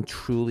it doesn't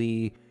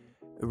truly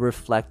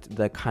reflect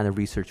the kind of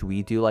research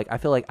we do. Like, I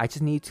feel like I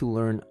just need to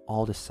learn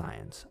all the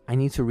science. I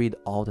need to read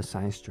all the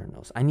science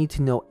journals. I need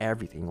to know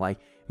everything. Like,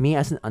 me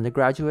as an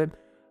undergraduate,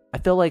 I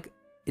feel like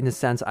in a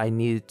sense I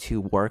needed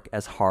to work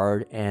as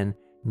hard and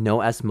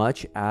know as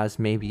much as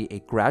maybe a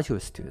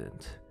graduate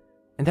student.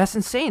 And that's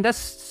insane. That's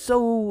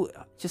so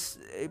just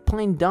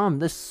plain dumb.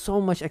 There's so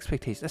much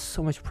expectation. There's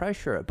so much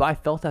pressure. But I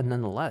felt that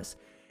nonetheless.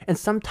 And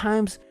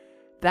sometimes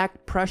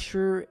that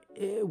pressure,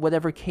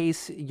 whatever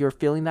case you're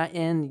feeling that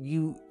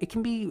in, it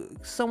can be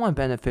somewhat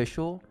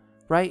beneficial,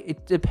 right?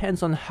 It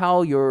depends on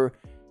how you're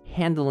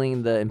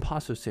handling the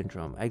imposter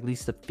syndrome, at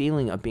least the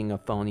feeling of being a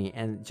phony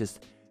and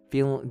just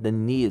feeling the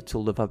need to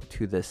live up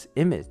to this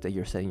image that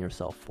you're setting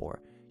yourself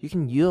for. You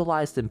can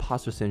utilize the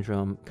imposter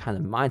syndrome kind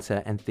of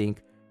mindset and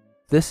think,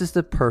 this is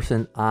the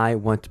person I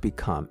want to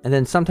become. And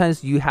then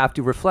sometimes you have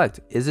to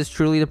reflect, is this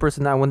truly the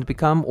person I want to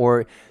become?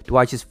 Or do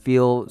I just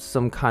feel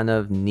some kind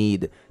of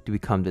need to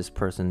become this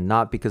person,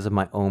 not because of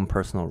my own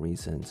personal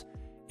reasons?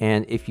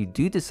 And if you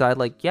do decide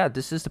like, yeah,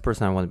 this is the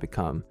person I want to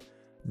become,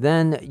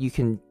 then you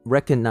can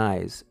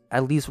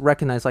at least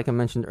recognize, like I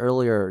mentioned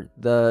earlier,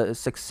 the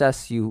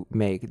success you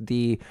make,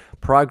 the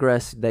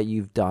progress that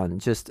you've done,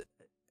 just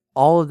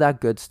all of that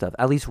good stuff.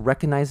 At least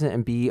recognize it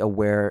and be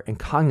aware and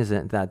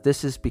cognizant that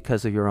this is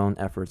because of your own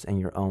efforts and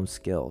your own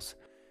skills.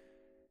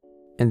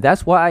 And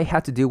that's what I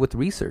had to do with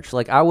research.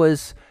 Like, I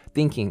was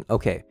thinking,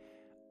 okay,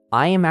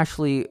 I am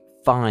actually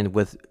fine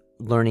with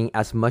learning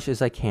as much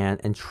as I can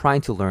and trying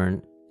to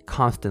learn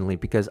constantly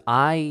because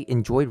I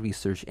enjoy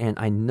research and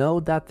I know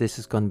that this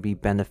is going to be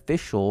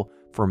beneficial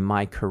for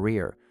my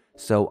career.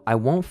 So I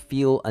won't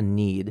feel a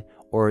need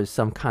or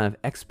some kind of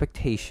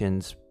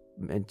expectations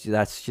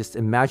that's just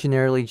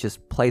imaginarily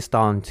just placed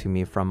on to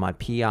me from my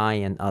PI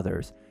and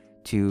others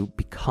to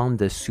become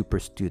the super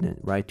student,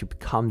 right? To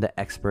become the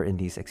expert in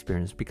these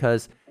experiences,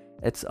 because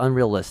it's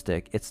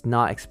unrealistic. It's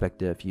not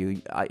expected of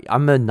you.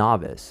 I'm a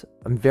novice.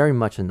 I'm very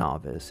much a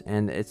novice,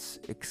 and it's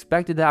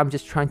expected that I'm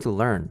just trying to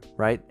learn,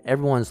 right?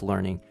 Everyone's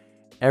learning.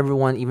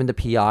 Everyone, even the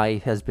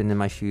PI, has been in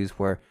my shoes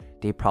where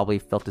they probably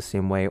felt the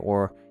same way,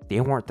 or they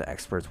weren't the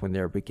experts when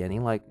they were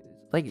beginning. Like,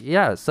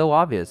 yeah, it's so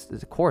obvious.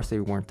 Of course,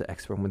 they weren't the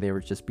expert when they were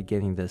just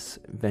beginning this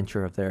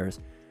venture of theirs.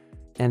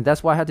 And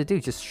that's what I had to do,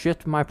 just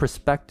shift my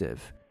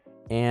perspective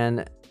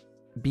and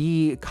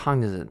be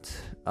cognizant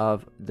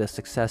of the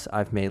success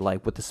I've made,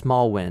 like with the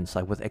small wins,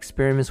 like with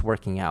experiments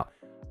working out.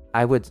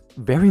 I would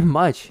very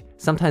much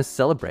sometimes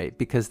celebrate,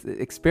 because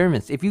the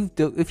experiments, if you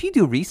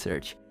do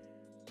research,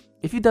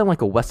 if you've done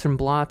like a Western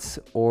blots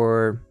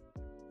or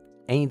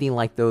anything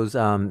like those,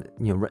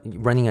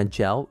 running a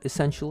gel,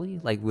 essentially,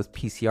 like with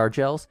PCR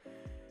gels,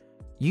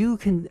 you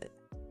can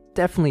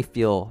definitely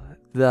feel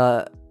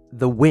the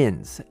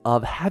wins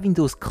of having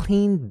those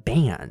clean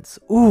bands.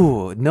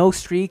 Ooh, no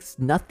streaks,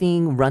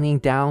 nothing running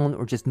down,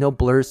 or just no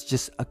blurs,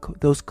 just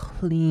those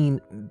clean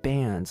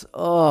bands.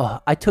 Oh,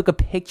 I took a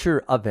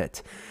picture of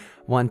it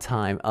one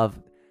time of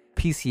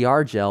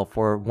PCR gel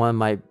for one of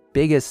my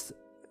biggest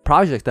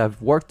projects that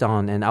I've worked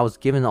on, and I was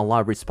given a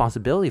lot of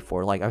responsibility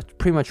for. Like, I was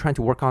pretty much trying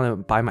to work on it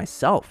by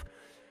myself.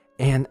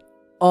 And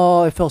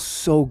oh, it felt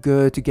so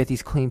good to get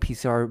these clean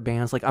PCR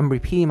bands. Like, I'm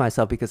repeating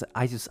myself because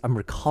I'm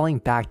recalling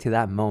back to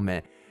that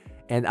moment.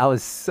 And I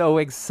was so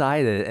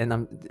excited.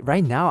 And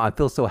right now I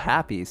feel so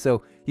happy.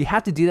 So you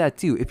have to do that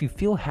too. If you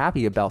feel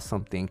happy about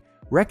something,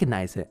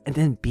 recognize it and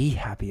then be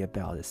happy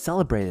about it.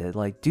 Celebrate it.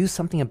 Like, do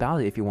something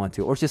about it if you want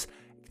to, or just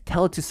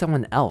tell it to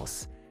someone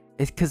else.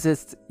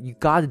 You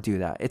got to do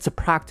that. It's a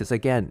practice.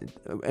 Again,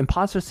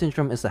 imposter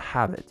syndrome is a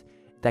habit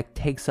that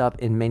takes up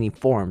in many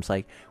forms,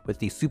 like with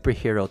the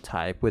superhero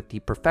type, with the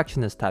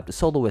perfectionist type, the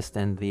soloist,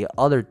 and the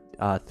other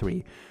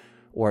three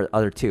or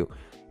other two.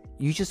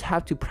 You just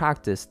have to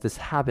practice this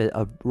habit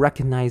of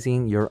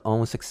recognizing your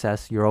own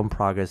success, your own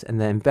progress, and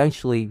then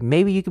eventually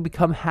maybe you can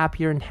become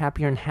happier and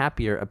happier and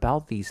happier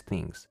about these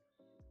things.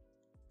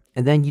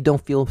 And then you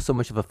don't feel so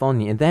much of a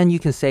phony. And then you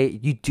can say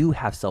you do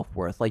have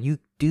self-worth, like you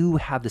do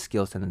have the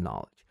skills and the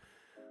knowledge.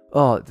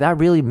 Oh, that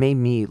really made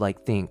me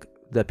think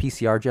the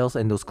PCR gels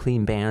and those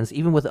clean bands,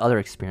 even with other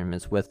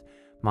experiments with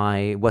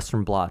my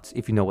Western blots,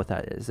 if you know what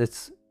that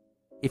is.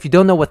 If you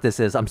don't know what this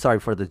is, I'm sorry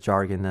for the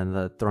jargon and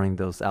the throwing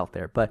those out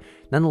there. But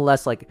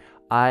nonetheless,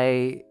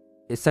 I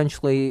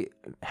essentially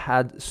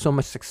had so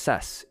much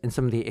success in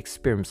some of the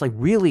experiments, like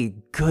really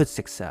good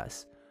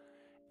success.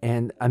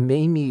 And it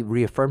made me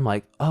reaffirm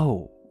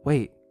oh,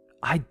 wait,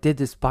 I did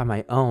this by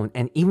my own.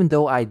 And even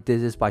though I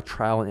did this by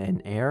trial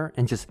and error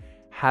and just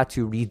had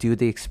to redo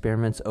the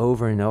experiments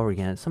over and over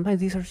again, sometimes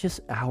these are just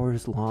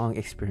hours long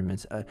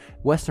experiments.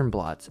 Western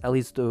blots, at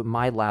least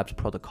my lab's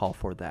protocol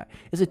for that,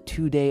 is a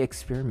 2-day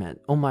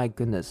experiment. Oh my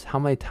goodness, how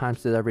many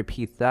times did I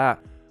repeat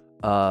that?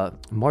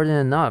 More than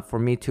enough for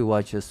me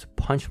to just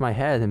punch my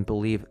head and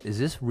believe, is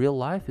this real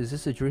life? Is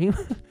this a dream?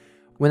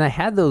 When I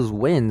had those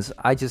wins,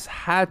 I just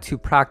had to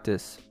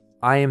practice.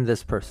 I am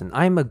this person.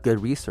 I am a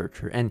good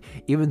researcher. And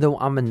even though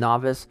I'm a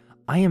novice,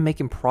 I am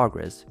making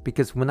progress,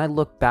 because when I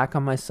look back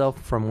on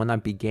myself from when I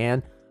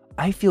began,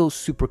 I feel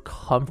super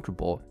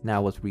comfortable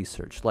now with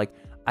research. Like,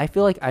 I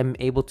feel like I'm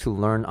able to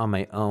learn on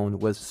my own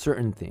with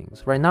certain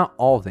things, right? Not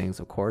all things,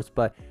 of course,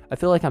 but I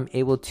feel like I'm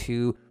able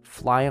to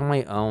fly on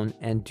my own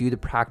and do the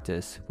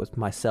practice with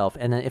myself.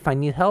 And then if I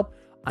need help,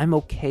 I'm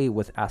okay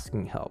with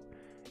asking help.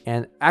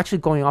 And actually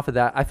going off of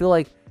that, I feel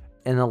like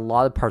in a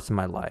lot of parts of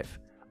my life,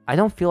 I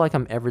don't feel like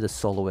I'm ever the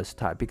soloist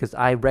type, because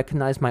I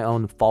recognize my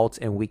own faults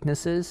and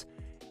weaknesses,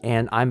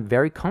 and I'm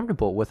very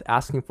comfortable with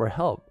asking for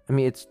help. I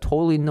mean, it's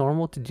totally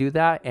normal to do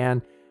that,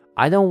 and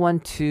I don't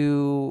want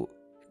to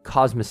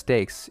cause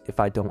mistakes if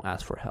I don't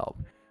ask for help.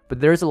 But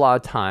there's a lot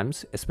of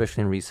times,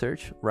 especially in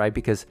research, right?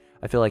 Because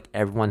I feel like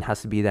everyone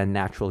has to be that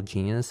natural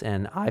genius,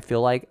 and I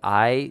feel like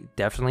I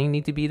definitely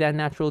need to be that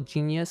natural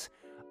genius.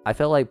 I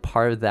feel like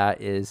part of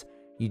that is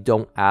you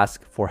don't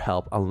ask for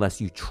help unless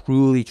you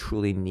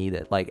truly need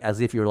it. Like,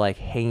 as if you're like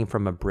hanging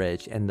from a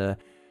bridge and the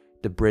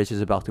bridge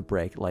is about to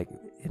break like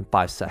in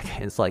 5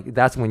 seconds. Like,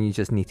 that's when you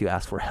just need to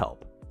ask for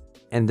help.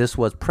 And this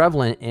was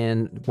prevalent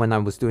in when I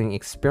was doing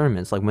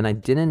experiments. Like, when I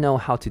didn't know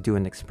how to do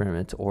an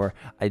experiment, or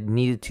I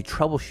needed to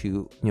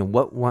troubleshoot,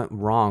 what went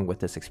wrong with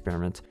this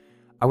experiment,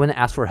 I wouldn't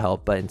ask for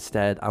help, but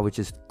instead I would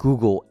just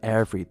Google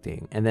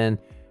everything. And then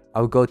I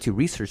would go to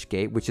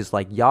ResearchGate, which is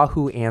like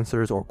Yahoo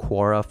Answers or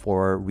Quora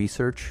for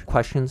research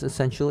questions,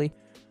 essentially.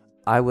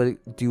 I would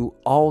do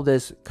all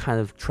this kind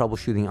of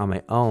troubleshooting on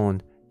my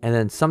own. And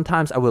then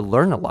sometimes I would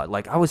learn a lot.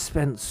 Like, I would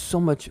spend so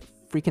much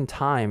freaking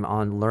time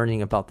on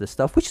learning about this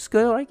stuff, which is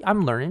good. Like,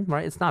 I'm learning,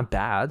 right? It's not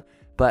bad.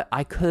 But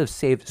I could have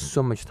saved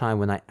so much time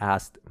when I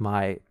asked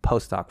my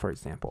postdoc, for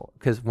example.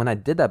 Because when I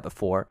did that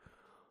before,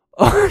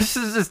 this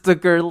just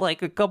took her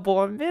like a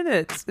couple of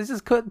minutes. This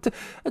just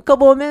a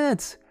couple of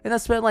minutes. And I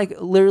spent like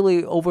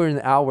literally over an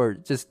hour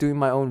just doing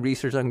my own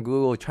research on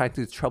Google, trying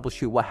to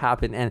troubleshoot what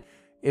happened. And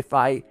if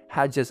I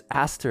had just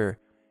asked her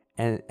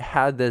and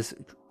had this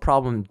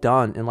problem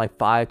done in like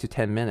 5 to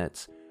 10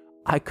 minutes,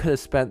 I could have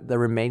spent the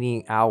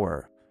remaining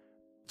hour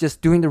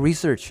just doing the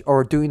research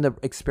or doing the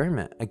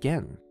experiment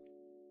again.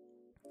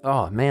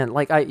 Oh man,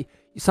 like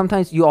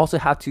sometimes you also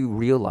have to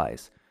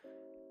realize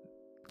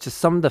just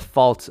some of the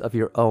faults of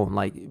your own.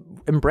 Like,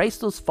 embrace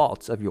those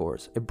faults of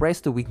yours, embrace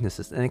the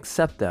weaknesses and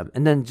accept them,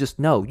 and then just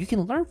know you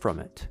can learn from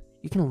it.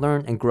 You can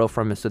learn and grow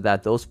from it, so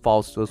that those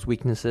faults, those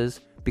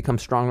weaknesses become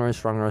stronger and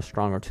stronger and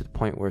stronger, to the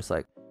point where it's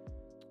like,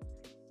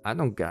 I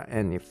don't got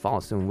any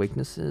faults and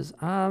weaknesses.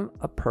 I'm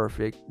a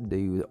perfect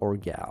dude or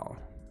gal,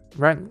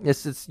 right?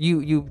 It's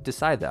you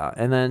decide that,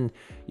 and then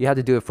you have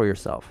to do it for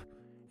yourself.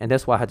 And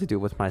that's what I had to do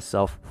with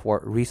myself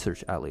for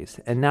research, at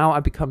least. And now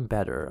I've become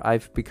better.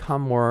 I've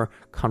become more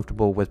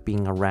comfortable with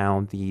being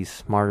around these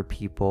smarter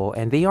people.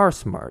 And they are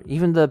smart.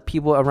 Even the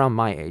people around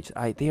my age,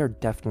 they are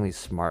definitely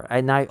smart.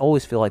 And I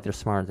always feel like they're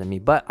smarter than me.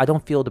 But I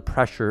don't feel the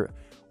pressure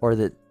or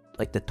the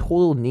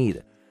total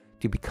need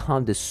to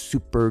become this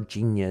super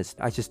genius.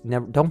 I just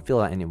don't feel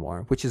that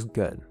anymore, which is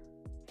good.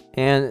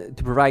 And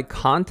to provide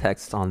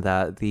context on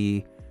that,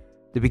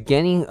 the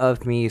beginning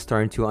of me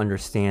starting to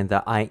understand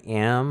that I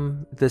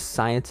am the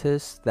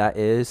scientist that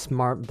is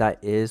smart,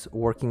 that is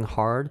working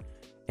hard,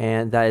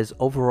 and that is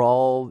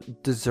overall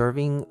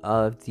deserving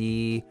of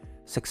the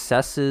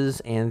successes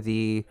and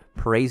the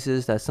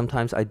praises that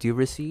sometimes I do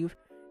receive.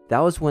 That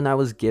was when I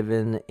was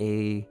given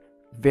a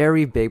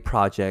very big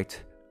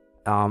project,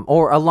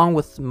 or along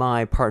with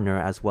my partner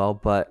as well,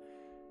 but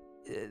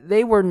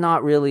they were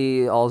not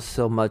really all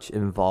so much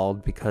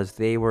involved, because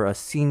they were a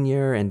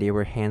senior and they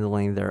were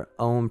handling their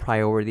own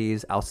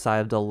priorities outside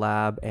of the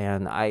lab.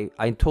 And I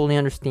totally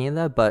understand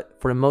that, but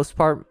for the most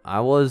part, I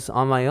was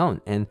on my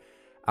own. And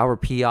our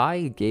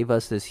PI gave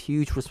us this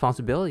huge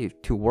responsibility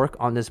to work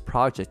on this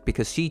project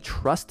because she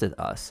trusted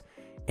us.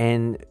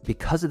 And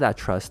because of that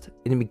trust,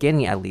 in the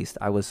beginning at least,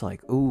 I was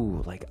like,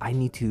 ooh, like I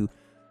need to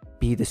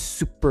be the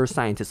super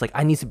scientist. Like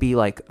I need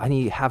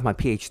to have my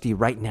PhD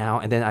right now,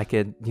 and then I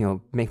could,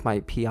 make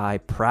my PI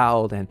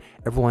proud and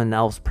everyone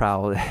else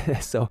proud.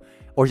 So,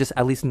 or just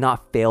at least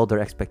not fail their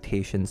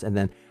expectations. And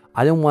then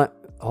I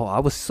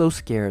was so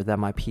scared that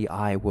my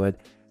PI would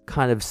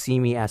kind of see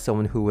me as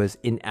someone who was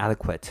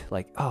inadequate.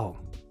 Like, oh,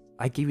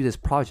 I gave you this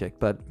project,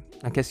 but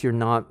I guess you're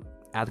not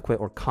adequate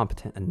or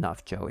competent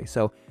enough, Joey.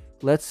 So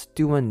let's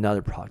do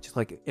another project.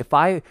 Like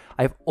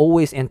I've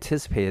always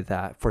anticipated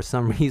that for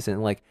some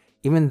reason, like,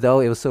 even though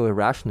it was so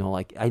irrational,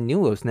 like I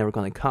knew it was never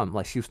going to come.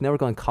 Like she was never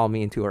going to call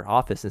me into her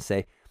office and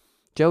say,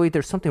 Joey,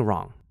 there's something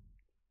wrong.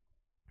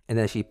 And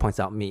then she points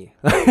out me,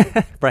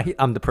 right?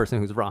 I'm the person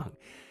who's wrong.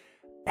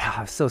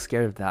 I'm so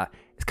scared of that.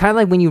 It's kind of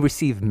like when you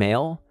receive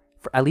mail,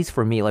 at least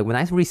for me, like when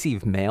I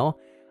receive mail,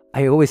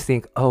 I always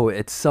think, oh,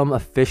 it's some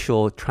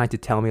official trying to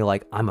tell me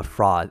like I'm a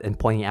fraud and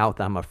pointing out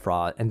that I'm a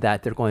fraud and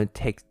that they're going to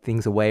take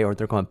things away or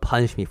they're going to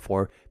punish me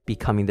for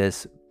becoming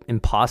this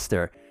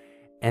imposter.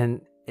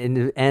 And in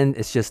the end,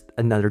 it's just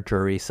another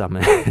jury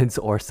summons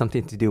or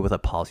something to do with a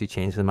policy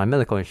change in my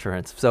medical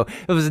insurance. So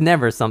it was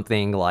never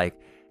something like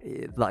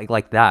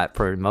that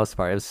for the most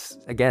part. It was,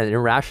 again,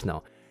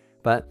 irrational.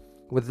 But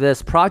with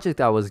this project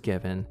I was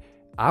given,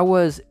 I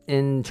was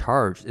in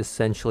charge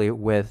essentially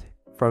with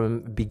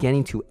from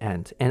beginning to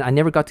end. And I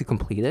never got to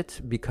complete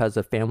it because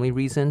of family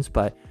reasons,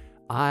 but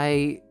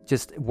I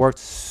just worked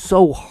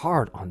so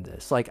hard on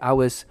this. Like I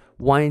was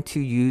wanting to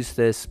use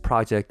this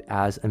project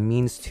as a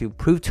means to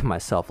prove to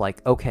myself,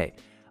 like, okay,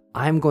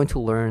 I'm going to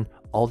learn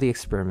all the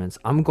experiments.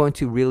 I'm going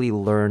to really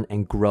learn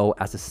and grow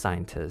as a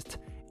scientist.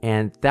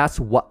 And that's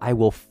what I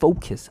will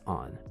focus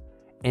on.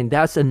 And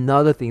that's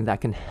another thing that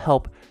can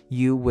help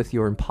you with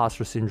your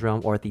imposter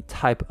syndrome or the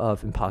type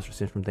of imposter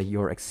syndrome that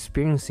you're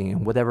experiencing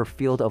in whatever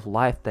field of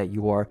life that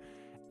you are,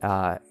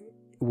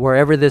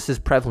 wherever this is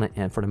prevalent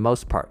in for the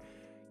most part.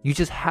 You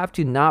just have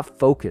to not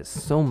focus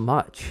so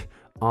much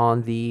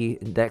on the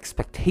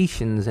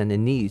expectations and the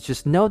needs.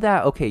 Just know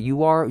that, okay, you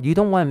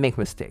don't want to make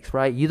mistakes,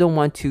 right? You don't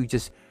want to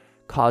just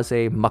cause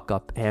a muck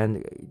up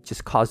and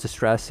just cause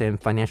distress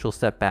and financial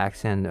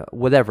setbacks and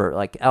whatever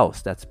like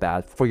else that's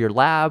bad for your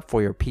lab,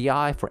 for your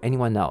PI, for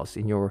anyone else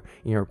in your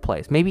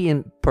place, maybe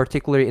in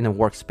particularly in a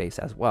workspace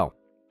as well.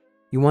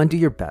 You want to do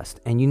your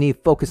best and you need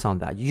to focus on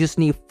that. You just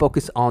need to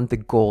focus on the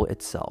goal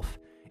itself.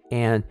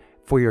 And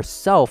for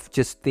yourself,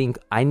 just think,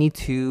 I need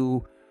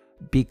to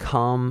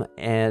become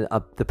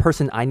the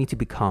person I need to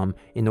become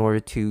in order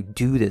to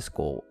do this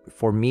goal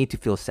for me to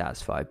feel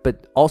satisfied.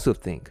 But also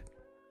think,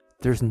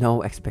 there's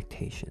no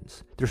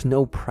expectations. There's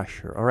no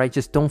pressure, all right?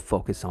 Just don't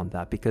focus on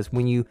that, because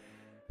when you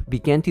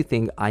begin to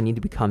think, I need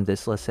to become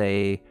this, let's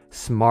say,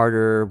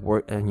 smarter,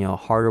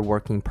 harder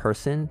working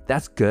person,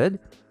 that's good.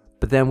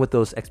 But then with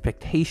those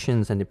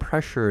expectations and the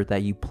pressure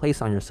that you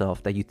place on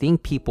yourself, that you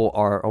think people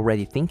are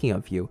already thinking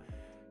of you,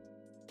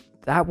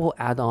 that will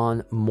add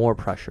on more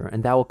pressure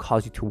and that will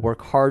cause you to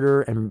work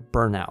harder and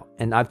burn out.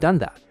 And I've done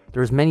that.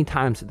 There's many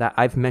times that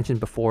I've mentioned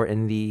before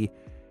in the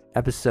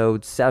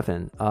episode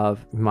 7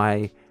 of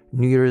my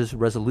New Year's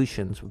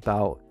resolutions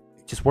about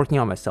just working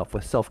on myself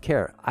with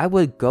self-care. I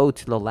would go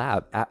to the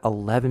lab at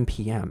 11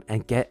 p.m.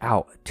 and get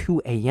out at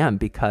 2 a.m.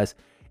 because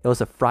it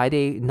was a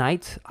Friday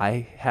night.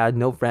 I had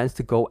no friends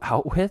to go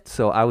out with.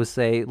 So I would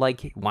say,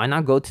 like, why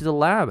not go to the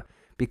lab?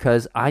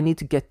 Because I need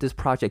to get this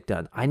project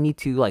done. I need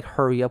to like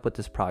hurry up with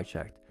this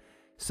project.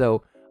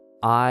 So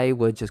I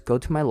would just go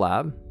to my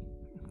lab,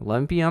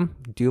 11 p.m.,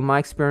 do my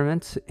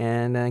experiments,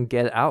 and then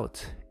get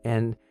out.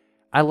 And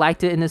I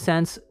liked it in a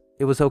sense.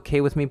 It was okay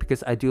with me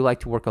because I do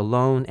like to work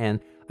alone, and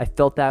I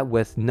felt that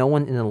with no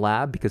one in the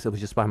lab because it was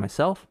just by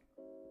myself.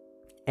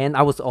 And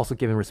I was also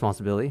given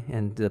responsibility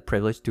and the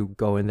privilege to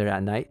go in there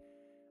at night.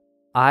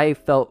 I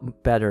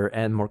felt better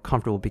and more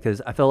comfortable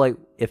because I felt like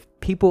if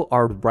people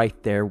are right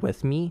there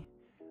with me,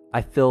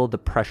 I feel the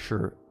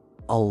pressure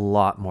a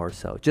lot more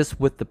so. Just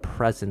with the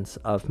presence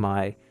of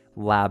my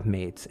lab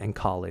mates and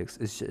colleagues,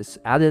 it's just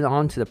added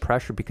on to the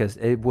pressure because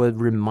it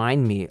would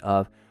remind me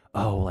of,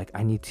 oh, like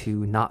I need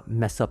to not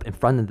mess up in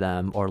front of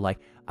them, or like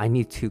I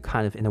need to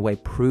kind of in a way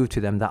prove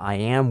to them that I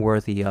am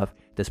worthy of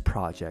this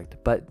project.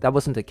 But that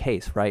wasn't the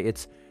case,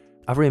 right?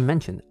 I've already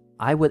mentioned,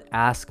 I would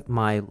ask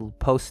my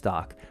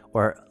postdoc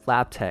or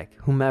lab tech,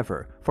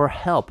 whomever, for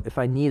help if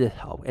I needed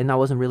help. And I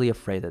wasn't really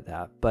afraid of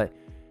that. But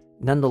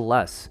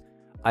nonetheless,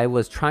 I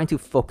was trying to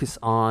focus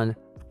on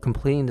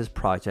completing this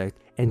project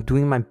and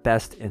doing my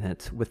best in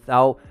it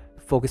without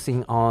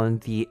focusing on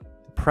the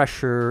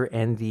pressure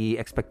and the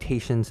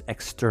expectations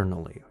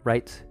externally,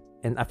 right?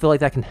 And I feel like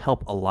that can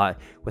help a lot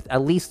with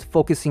at least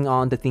focusing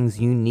on the things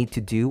you need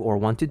to do or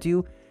want to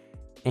do,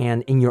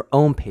 and in your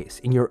own pace,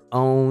 in your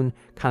own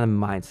kind of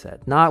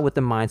mindset, not with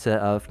the mindset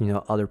of,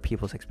 other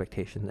people's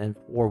expectations and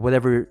or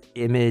whatever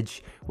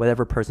image,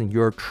 whatever person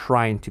you're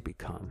trying to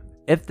become,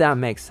 if that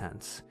makes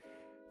sense.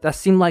 That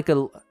seemed like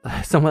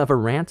somewhat of a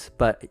rant,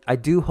 but I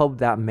do hope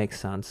that makes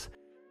sense.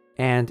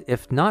 And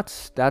if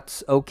not,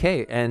 that's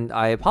okay. And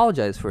I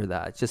apologize for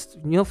that. Just,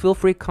 feel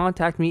free to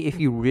contact me if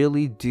you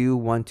really do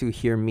want to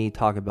hear me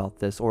talk about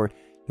this, or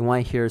you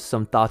want to hear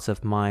some thoughts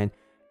of mine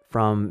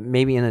from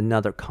maybe in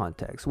another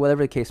context.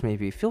 Whatever the case may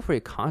be, feel free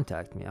to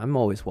contact me. I'm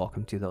always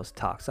welcome to those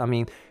talks. I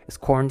mean, it's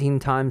quarantine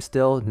time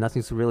still.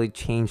 Nothing's really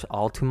changed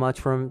all too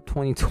much from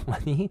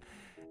 2020.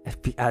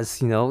 As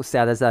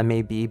sad as that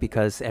may be,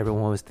 because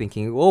everyone was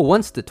thinking, oh,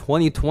 once the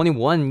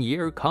 2021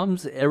 year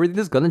comes, everything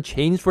is going to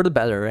change for the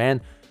better.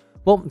 And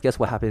well, guess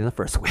what happened in the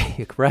first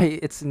week, right?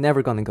 It's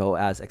never going to go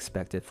as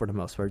expected for the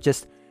most part.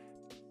 Just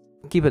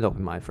keep an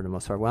open mind for the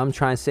most part. What I'm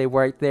trying to say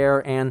right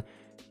there. And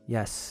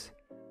yes,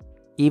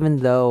 even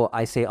though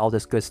I say all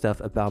this good stuff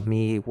about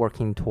me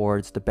working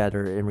towards the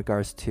better in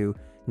regards to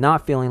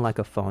not feeling like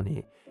a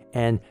phony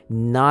and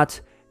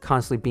not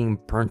constantly being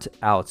burnt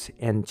out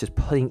and just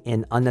putting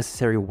in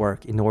unnecessary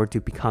work in order to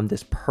become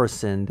this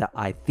person that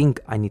I think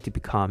I need to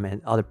become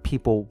and other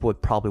people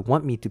would probably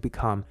want me to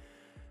become,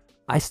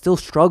 I still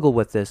struggle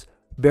with this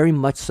very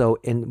much so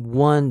in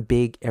one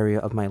big area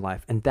of my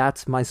life, and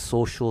that's my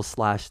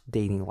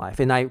social/dating life.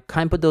 And I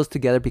kind of put those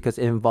together because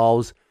it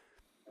involves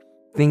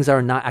things that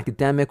are not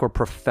academic or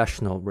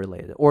professional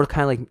related, or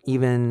kind of like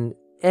even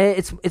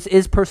it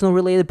is personal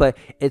related, but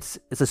it's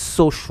a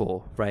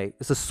social, right?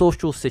 It's a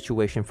social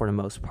situation for the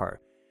most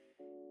part.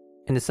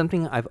 And it's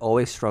something I've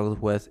always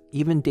struggled with,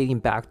 even dating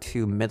back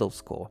to middle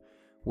school,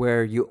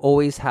 where you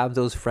always have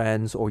those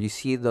friends or you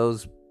see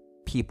those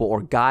people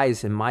or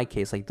guys, in my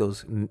case, like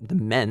the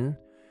men,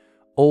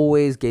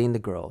 always getting the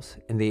girls,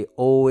 and they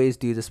always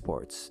do the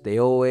sports. They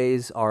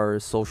always are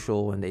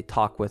social and they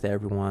talk with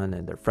everyone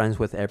and they're friends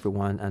with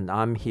everyone. And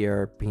I'm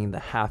here being the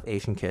half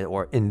Asian kid,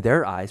 or in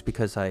their eyes,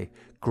 because I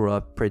grew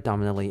up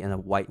predominantly in a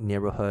white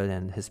neighborhood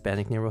and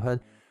Hispanic neighborhood,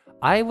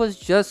 I was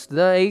just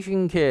the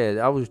Asian kid.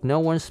 I was no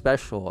one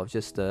special. I was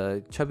just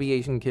a chubby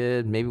Asian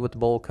kid, maybe with the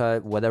bowl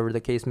cut, whatever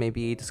the case may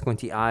be, the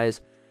squinty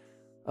eyes.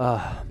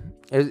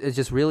 It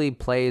just really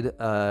played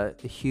a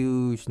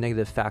huge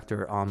negative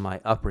factor on my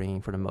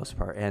upbringing for the most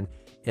part, and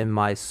in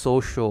my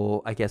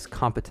social, I guess,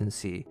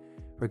 competency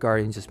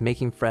regarding just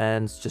making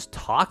friends, just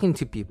talking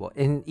to people,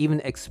 and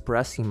even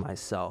expressing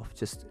myself.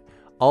 Just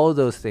all of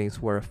those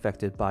things were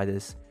affected by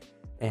this,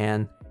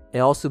 and it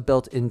also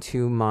built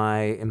into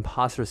my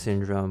imposter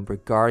syndrome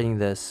regarding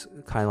this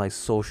kind of like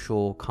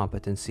social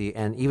competency,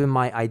 and even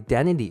my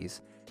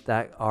identities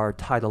that are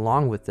tied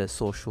along with this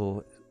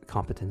social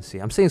competency.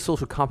 I'm saying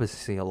social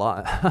competency a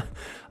lot. I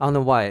don't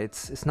know why.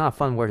 It's not a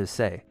fun word to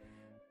say.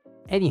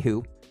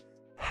 Anywho,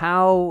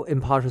 how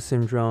imposter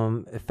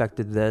syndrome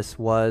affected this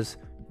was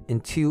in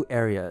two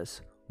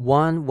areas.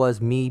 One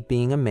was me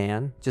being a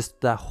man, just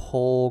that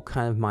whole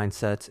kind of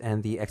mindset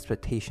and the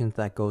expectations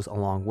that goes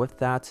along with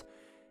that.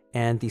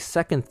 And the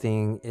second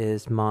thing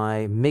is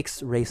my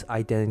mixed race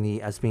identity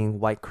as being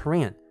white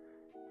Korean.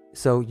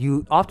 So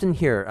you often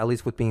hear, at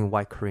least with being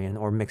white Korean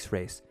or mixed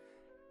race,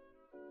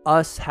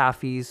 us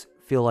halfies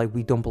feel like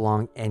we don't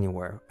belong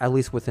anywhere, at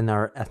least within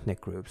our ethnic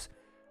groups.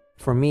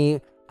 For me,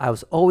 I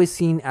was always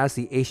seen as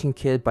the Asian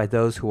kid by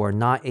those who are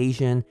not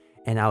Asian,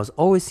 and I was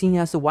always seen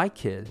as the white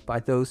kid by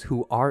those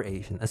who are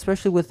Asian,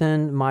 especially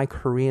within my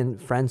Korean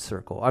friend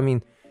circle. I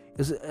mean,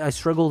 I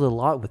struggled a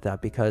lot with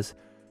that because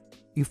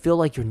you feel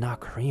like you're not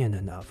Korean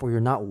enough or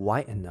you're not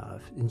white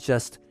enough, and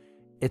just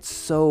it's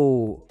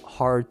so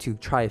hard to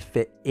try to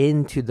fit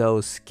into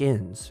those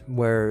skins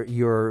where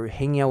you're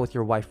hanging out with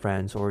your white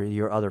friends or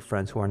your other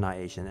friends who are not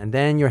Asian, and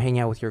then you're hanging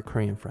out with your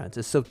Korean friends.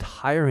 It's so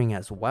tiring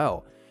as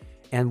well.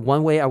 And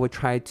one way I would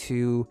try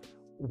to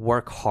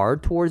work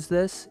hard towards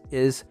this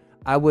is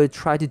I would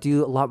try to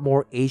do a lot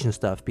more Asian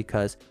stuff,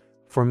 because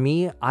for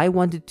me, I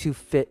wanted to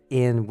fit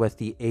in with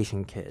the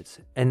Asian kids.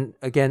 And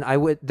again,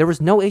 there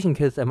was no Asian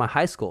kids at my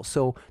high school,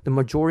 so the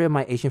majority of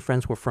my Asian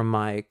friends were from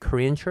my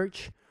Korean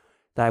church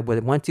that I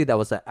went to, that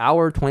was an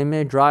hour,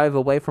 20-minute drive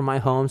away from my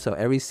home. So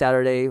every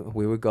Saturday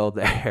we would go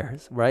there,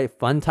 right?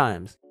 Fun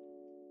times.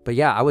 But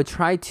yeah, I would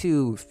try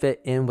to fit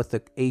in with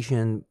the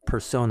Asian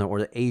persona or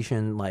the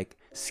Asian like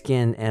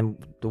skin.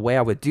 And the way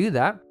I would do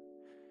that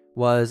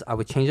was I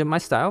would change up my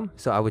style.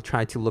 So I would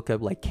try to look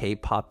up like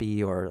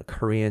K-poppy or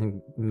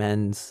Korean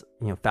men's,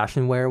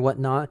 fashion wear and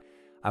whatnot.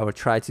 I would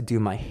try to do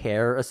my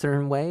hair a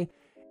certain way.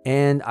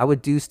 And I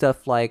would do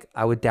stuff like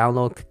I would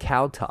download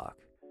Kakao Talk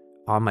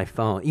on my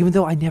phone, even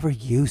though I never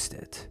used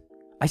it.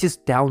 I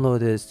just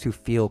downloaded it to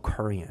feel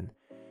Korean.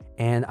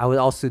 And I would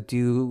also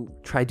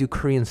try to do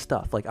Korean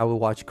stuff. Like I would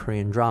watch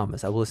Korean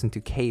dramas. I would listen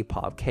to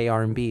K-pop,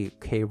 K-R&B,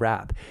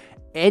 K-rap,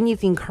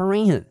 anything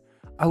Korean.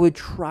 I would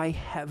try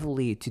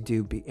heavily to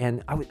do,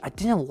 and I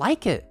didn't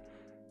like it.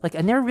 Like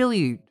I never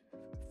really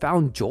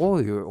found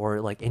joy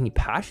or like any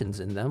passions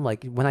in them.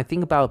 Like when I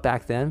think about it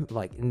back then,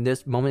 like in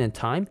this moment in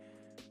time,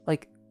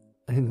 like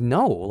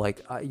no,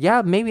 like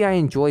yeah, maybe I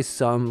enjoy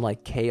some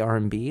like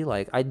K-R&B,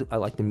 like I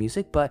like the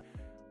music, but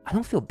I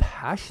don't feel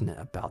passionate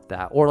about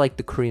that, or like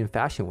the Korean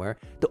fashion wear.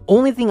 The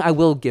only thing I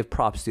will give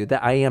props to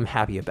that I am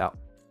happy about,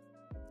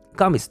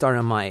 got me started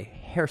on my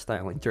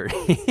hairstyling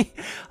journey.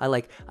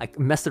 I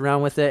messed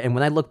around with it, and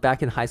when I look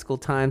back in high school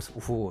times,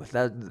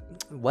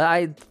 what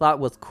I thought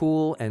was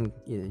cool and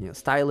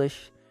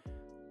stylish,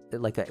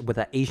 like with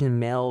that Asian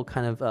male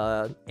kind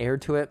of air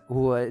to it,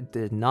 it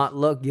did not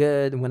look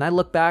good. When I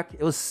look back,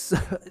 it was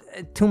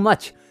too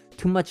much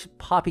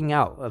popping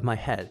out of my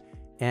head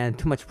and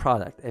too much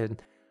product,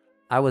 and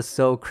I was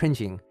so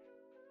cringing.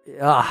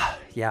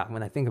 Yeah,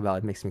 when I think about it,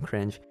 it makes me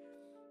cringe.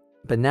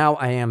 But now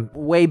I am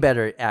way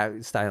better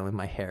at styling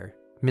my hair,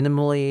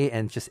 minimally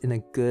and just in a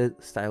good,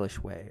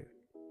 stylish way.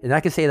 And I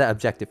can say that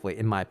objectively,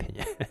 in my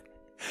opinion.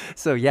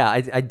 So yeah,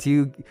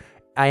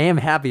 I am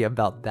happy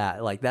about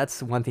that. Like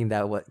that's one thing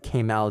that what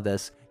came out of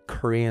this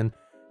Korean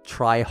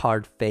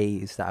try-hard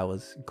phase that I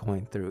was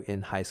going through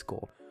in high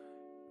school.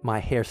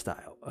 My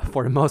hairstyle,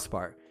 for the most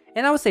part.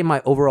 And I would say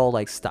my overall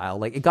like style,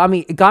 like it got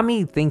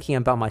me thinking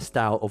about my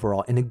style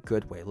overall in a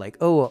good way. Like,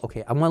 oh,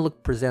 okay, I want to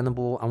look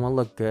presentable, I want to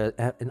look good,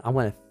 and I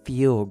want to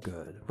feel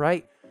good,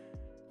 right?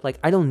 Like,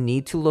 I don't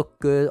need to look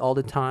good all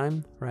the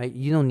time, right?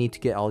 You don't need to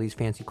get all these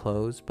fancy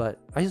clothes, but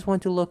I just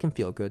want to look and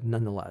feel good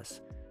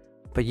nonetheless.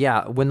 But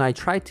yeah, when I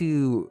tried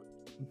to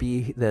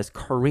be this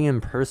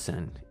Korean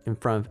person in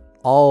front of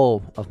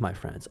all of my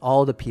friends,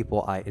 all the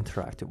people I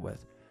interacted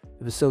with,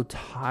 it was so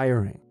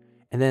tiring.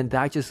 And then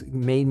that just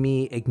made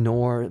me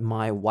ignore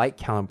my white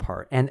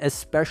counterpart, and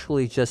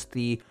especially just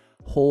the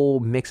whole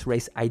mixed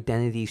race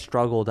identity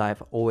struggle that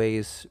I've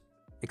always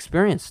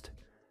experienced.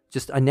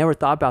 Just, I never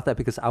thought about that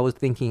because I was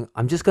thinking,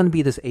 I'm just going to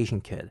be this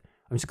Asian kid.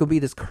 I'm just going to be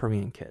this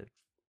Korean kid.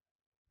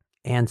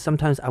 And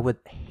sometimes I would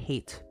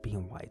hate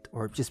being white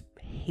or just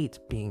hate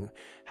being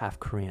half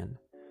Korean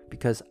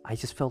because I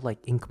just felt like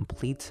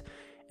incomplete,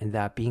 and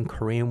that being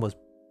Korean was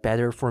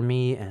better for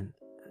me. And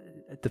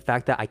the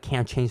fact that I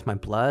can't change my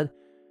blood,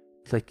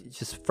 like, it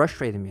just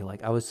frustrated me.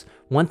 Like,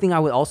 one thing I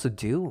would also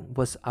do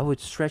was I would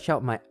stretch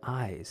out my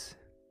eyes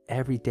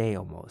every day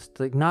almost,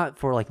 like not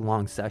for like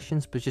long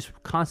sessions, but just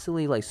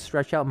constantly like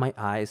stretch out my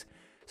eyes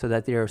so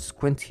that they're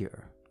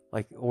squintier,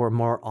 like, or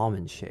more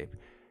almond shape.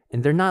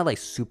 And they're not like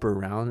super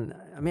round.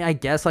 I mean, I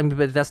guess,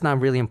 but that's not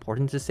really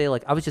important to say.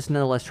 Like, I would just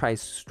nonetheless try to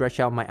stretch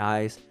out my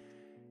eyes,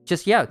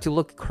 just, yeah, to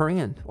look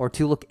Korean or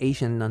to look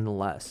Asian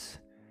nonetheless.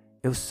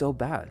 It was so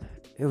bad.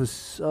 It was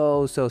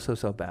so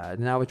bad.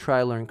 And I would try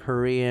to learn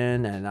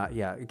Korean, and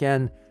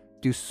again,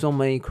 do so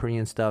many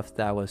Korean stuff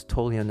that was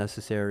totally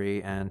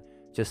unnecessary and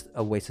just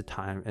a waste of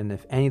time. And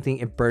if anything,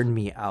 it burned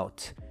me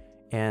out.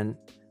 And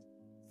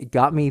it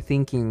got me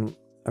thinking,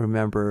 I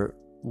remember,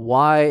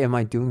 why am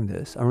I doing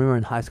this? I remember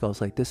in high school, I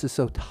was like, this is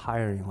so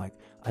tiring. Like,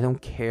 I don't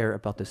care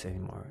about this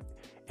anymore.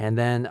 And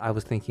then I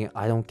was thinking,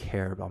 I don't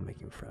care about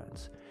making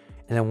friends.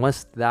 And then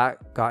once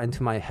that got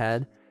into my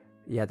head,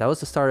 yeah, that was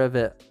the start of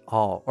it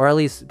all. Or at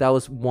least that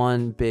was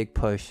one big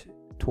push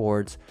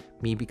towards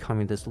me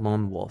becoming this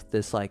lone wolf,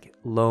 this like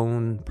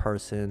lone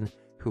person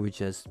who would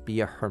just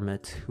be a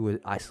hermit, who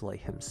would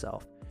isolate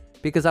himself.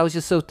 Because I was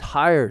just so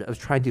tired of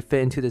trying to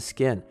fit into the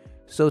skin,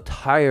 so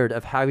tired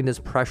of having this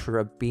pressure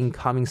of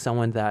becoming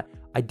someone that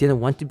I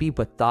didn't want to be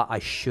but thought I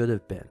should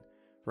have been,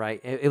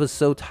 right? It was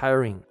so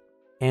tiring.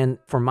 And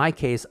for my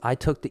case, I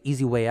took the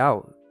easy way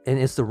out, and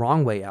it's the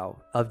wrong way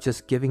out of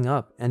just giving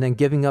up, and then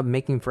giving up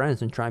making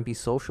friends and trying to be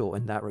social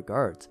in that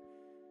regard.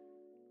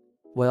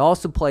 What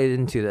also played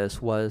into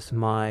this was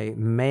my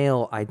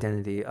male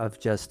identity of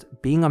just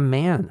being a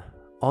man.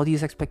 All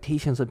these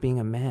expectations of being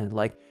a man,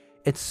 like,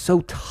 it's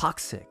so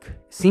toxic,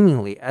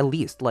 seemingly, at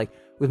least, like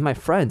with my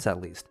friends,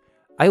 at least.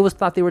 I always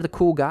thought they were the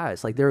cool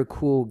guys, like they're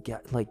cool,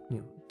 like,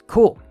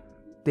 cool.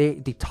 They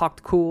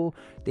talked cool.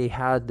 They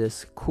had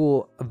this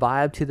cool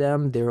vibe to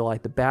them. They were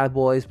like the bad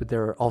boys, but they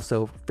were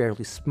also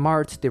fairly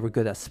smart. They were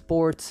good at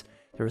sports.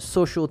 They were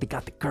social. They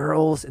got the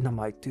girls, and I'm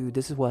like, dude,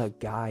 this is what a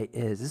guy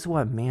is. This is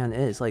what a man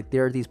is. Like,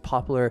 they're these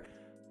popular,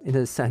 in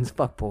a sense,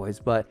 fuckboys,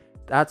 but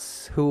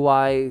that's who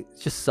I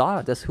just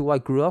saw. That's who I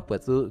grew up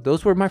with.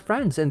 Those were my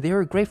friends, and they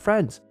were great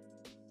friends.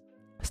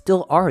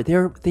 Still are.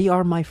 They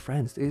are my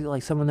friends.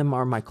 Like, some of them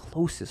are my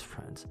closest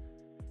friends.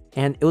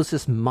 And it was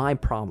just my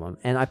problem.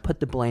 And I put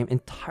the blame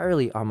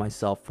entirely on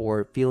myself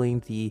for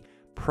feeling the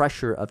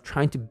pressure of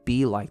trying to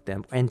be like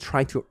them and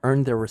trying to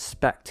earn their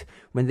respect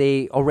when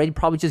they already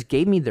probably just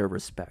gave me their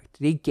respect.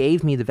 They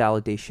gave me the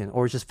validation,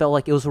 or just felt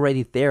like it was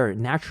already there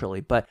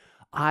naturally. But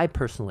I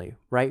personally,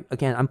 right,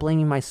 again, I'm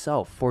blaming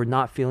myself for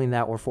not feeling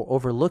that or for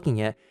overlooking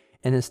it,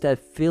 and instead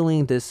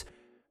feeling this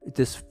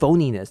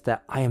phoniness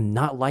that I am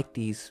not like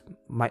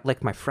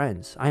my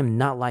friends. I am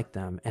not like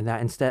them, and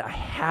that instead I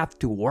have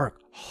to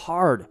work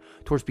hard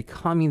towards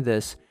becoming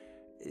this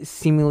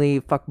seemingly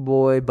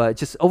fuckboy, but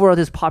just overall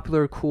this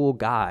popular, cool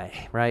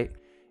guy, right?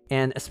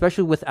 And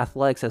especially with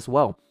athletics as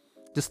well.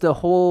 Just the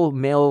whole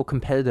male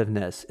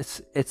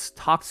competitiveness, it's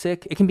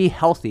toxic. It can be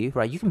healthy,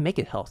 right? You can make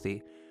it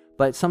healthy.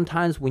 But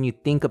sometimes when you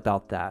think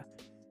about that,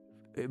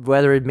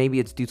 whether maybe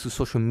it's due to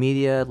social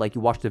media, like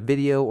you watch the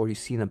video or you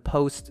see them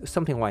post,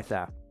 something like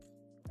that,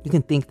 you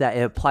can think that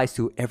it applies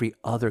to every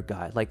other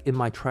guy. Like in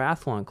my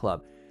triathlon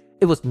club,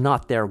 it was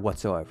not there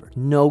whatsoever.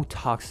 No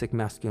toxic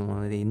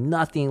masculinity,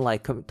 nothing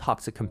like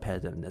toxic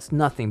competitiveness,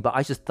 nothing. But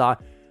I just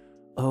thought,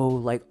 oh,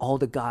 like all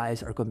the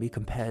guys are going to be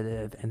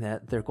competitive and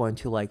that they're going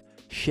to like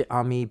shit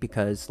on me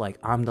because like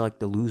I'm like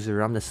the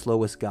loser, I'm the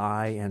slowest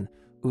guy, and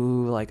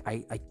ooh, like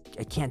I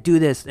can't do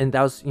this. And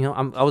that was,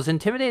 I was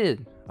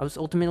intimidated. I was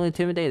ultimately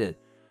intimidated.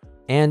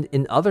 And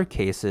in other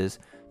cases,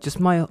 just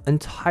my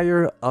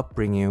entire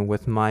upbringing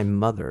with my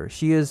mother.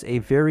 She is a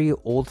very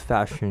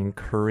old-fashioned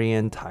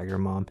Korean tiger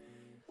mom,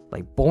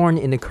 like born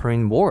in the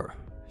Korean War.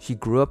 She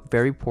grew up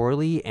very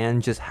poorly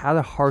and just had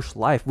a harsh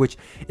life, which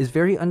is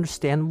very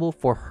understandable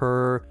for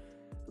her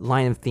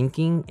line of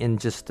thinking and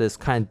just this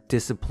kind of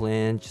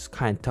discipline, just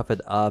kind of tough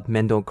it up,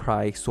 men don't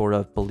cry sort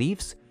of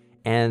beliefs.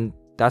 And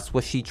that's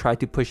what she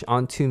tried to push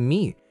onto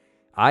me.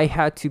 I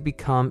had to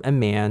become a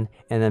man,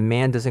 and a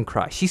man doesn't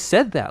cry. She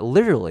said that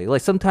literally.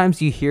 Like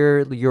sometimes you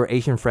hear your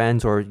Asian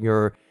friends or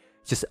your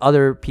just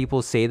other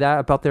people say that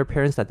about their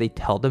parents, that they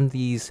tell them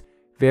these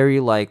very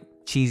like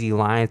cheesy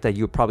lines that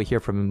you would probably hear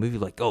from a movie,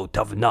 like, oh,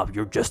 toughen up,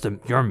 you're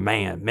a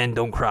man, men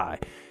don't cry.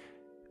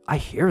 I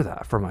hear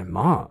that from my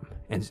mom,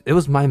 and it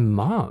was my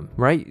mom,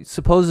 right?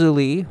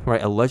 Supposedly,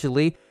 right,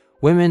 allegedly,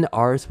 women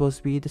are supposed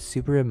to be the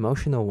super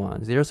emotional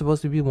ones. They're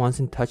supposed to be ones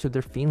in touch with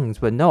their feelings.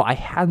 But no, I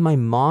had my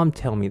mom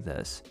tell me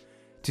this,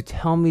 to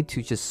tell me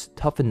to just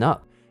toughen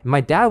up. And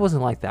my dad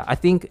wasn't like that. I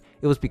think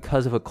it was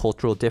because of a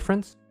cultural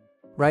difference,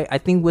 right? I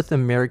think with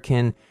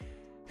American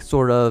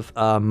sort of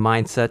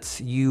mindsets,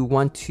 you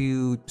want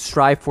to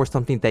strive for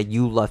something that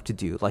you love to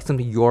do, like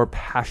something you're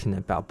passionate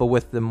about. But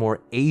with the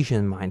more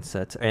Asian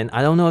mindsets, and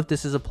I don't know if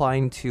this is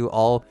applying to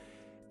all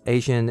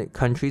Asian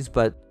countries,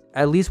 but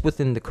at least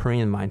within the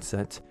Korean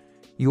mindset,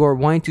 you are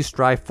wanting to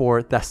strive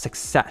for that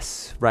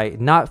success, right?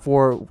 Not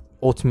for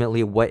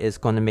ultimately what is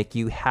going to make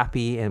you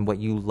happy and what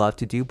you love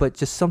to do, but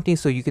just something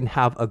so you can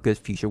have a good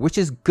future, which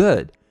is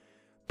good.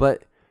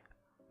 But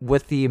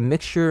with the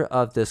mixture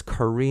of this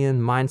Korean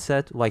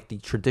mindset, like the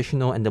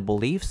traditional and the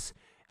beliefs,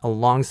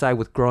 alongside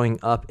with growing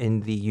up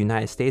in the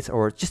United States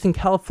or just in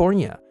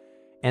California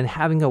and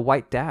having a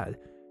white dad,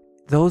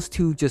 those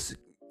two just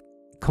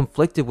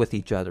conflicted with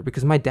each other.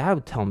 Because my dad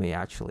would tell me,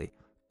 actually,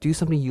 do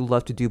something you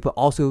love to do, but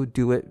also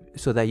do it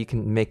so that you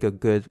can make a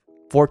good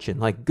fortune,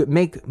 like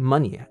make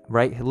money,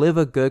 right? Live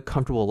a good,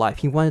 comfortable life.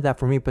 He wanted that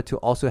for me, but to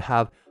also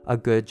have a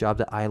good job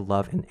that I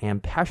love and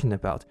am passionate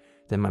about.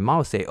 Then my mom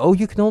would say, oh,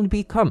 you can only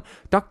become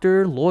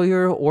doctor,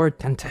 lawyer, or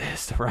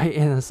dentist, right?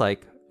 And it's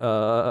like,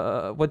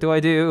 what do I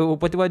do?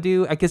 What do I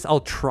do? I guess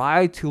I'll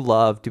try to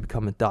love to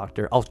become a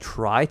doctor. I'll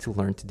try to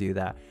learn to do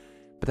that.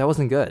 But that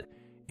wasn't good.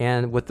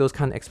 And with those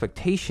kind of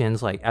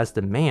expectations, like as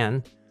the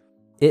man,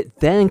 it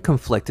then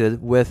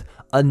conflicted with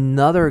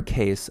another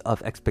case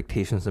of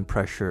expectations and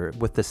pressure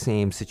with the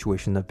same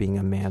situation of being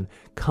a man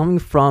coming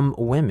from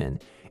women.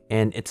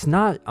 And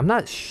I'm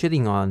not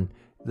shitting on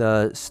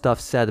the stuff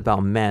said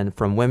about men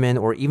from women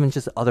or even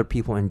just other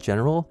people in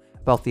general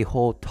about the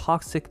whole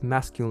toxic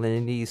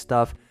masculinity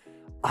stuff.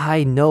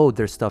 I know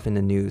there's stuff in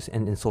the news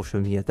and in social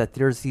media that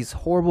there's these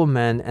horrible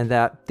men and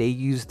that they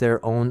use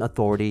their own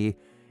authority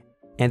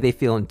and they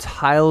feel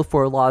entitled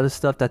for a lot of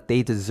stuff that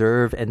they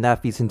deserve, and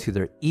that feeds into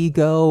their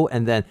ego.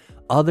 And then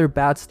other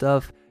bad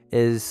stuff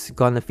is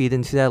gonna feed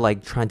into that,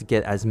 like trying to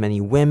get as many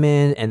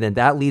women, and then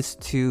that leads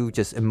to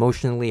just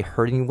emotionally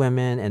hurting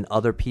women and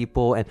other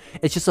people, and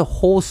it's just a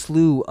whole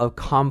slew of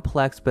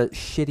complex but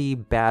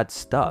shitty bad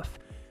stuff.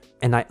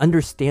 And I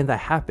understand that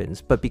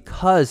happens, but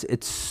because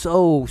it's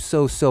so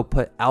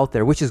put out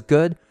there, which is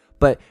good,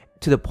 but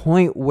to the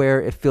point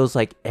where it feels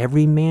like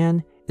every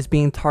man is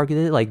being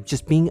targeted, like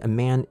just being a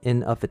man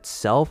in of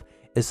itself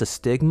is a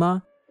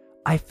stigma.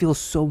 I feel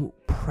so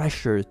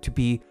pressured to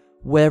be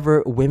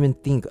whatever women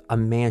think a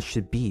man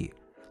should be,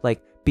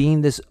 like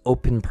being this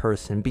open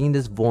person, being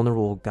this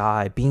vulnerable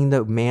guy, being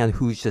the man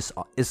who's just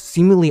is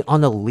seemingly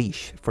on a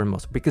leash for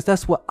most, because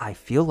that's what I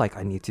feel like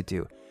I need to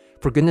do.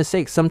 For goodness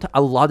sake,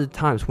 a lot of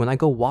times when I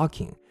go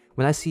walking,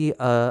 when I see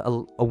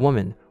a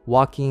woman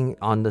walking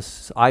on the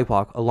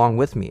sidewalk along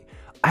with me,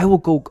 I will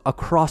go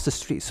across the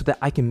street so that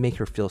I can make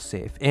her feel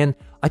safe. And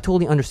I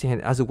totally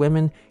understand, as a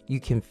woman, you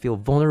can feel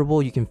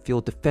vulnerable, you can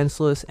feel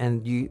defenseless,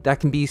 and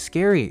that can be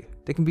scary.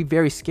 That can be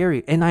very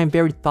scary. And I am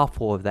very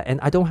thoughtful of that. And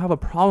I don't have a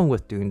problem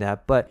with doing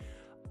that, but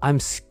I'm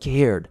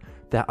scared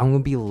that I'm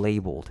going to be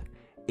labeled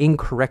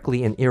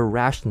incorrectly and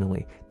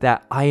irrationally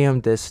that I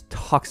am this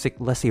toxic,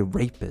 let's say,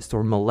 rapist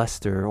or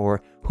molester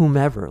or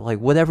whomever, like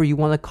whatever you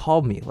want to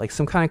call me, like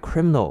some kind of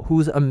criminal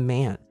who's a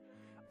man.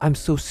 I'm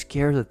so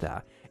scared of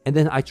that. And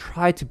then I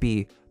try to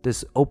be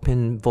this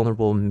open,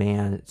 vulnerable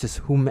man, just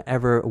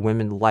whomever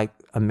women like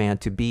a man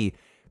to be.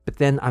 But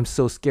then I'm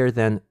so scared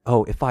then,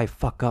 oh, if I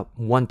fuck up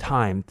one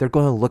time, they're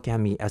going to look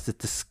at me as a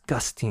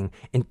disgusting,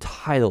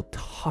 entitled,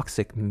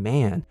 toxic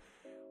man.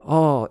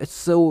 Oh, it's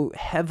so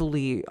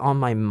heavily on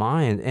my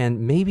mind.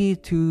 And maybe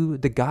to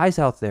the guys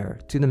out there,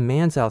 to the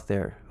mans out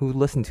there who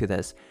listen to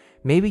this,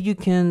 maybe you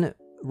can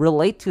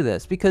relate to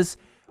this, because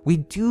we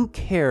do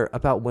care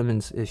about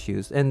women's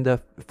issues and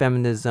the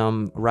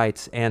feminism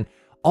rights and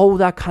all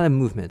that kind of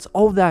movements,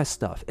 all that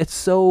stuff. It's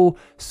so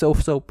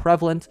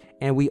prevalent,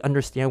 and we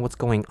understand what's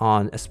going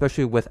on,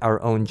 especially with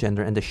our own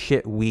gender and the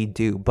shit we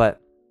do. But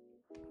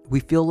we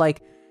feel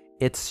like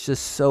it's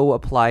just so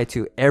applied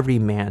to every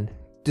man,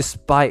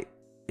 despite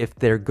if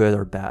they're good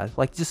or bad.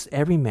 Like just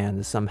every man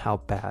is somehow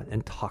bad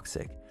and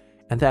toxic.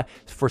 And that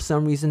for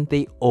some reason,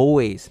 they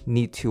always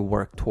need to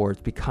work towards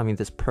becoming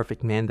this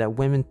perfect man that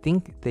women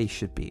think they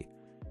should be.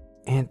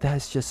 And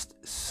that's just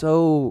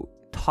so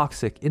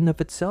toxic in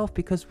of itself,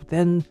 because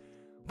then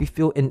we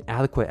feel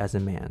inadequate as a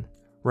man,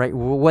 right?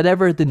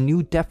 Whatever the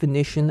new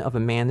definition of a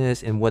man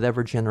is in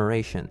whatever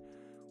generation,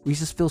 we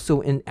just feel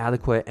so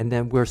inadequate, and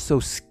then we're so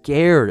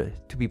scared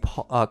to be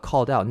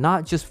called out,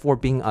 not just for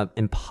being an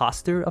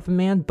imposter of a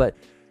man, but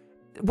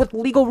with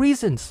legal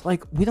reasons.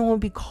 Like, we don't want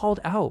to be called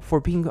out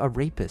for being a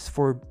rapist,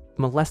 for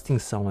molesting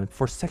someone,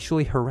 for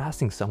sexually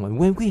harassing someone,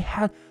 when we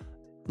had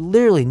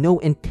literally no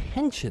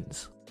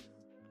intentions.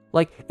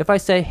 Like if I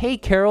say, hey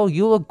Carol,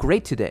 you look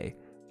great today,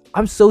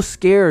 I'm so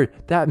scared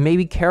that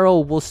maybe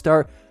Carol will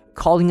start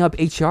calling up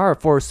HR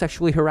for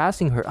sexually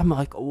harassing her. I'm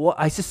like, what?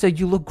 I just said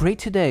you look great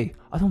today.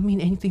 I don't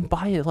mean anything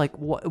by it. Like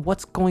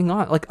what's going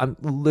on? Like I'm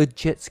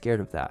legit scared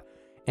of that.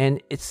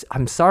 And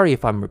I'm sorry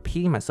if I'm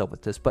repeating myself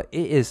with this, but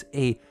it is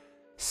a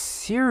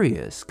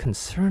serious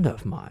concern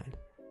of mine.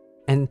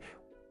 And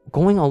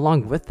going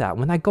along with that,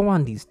 when I go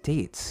on these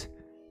dates,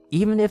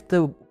 even if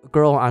the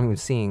girl I'm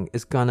seeing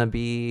is gonna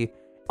be,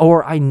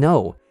 or I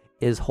know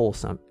is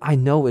wholesome, I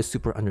know is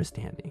super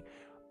understanding,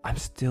 I'm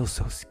still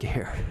so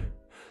scared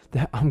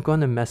that I'm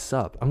gonna mess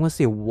up. I'm gonna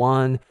say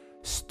one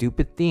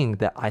stupid thing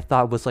that I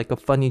thought was like a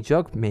funny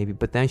joke maybe,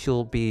 but then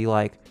she'll be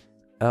like,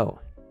 oh,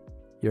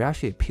 you're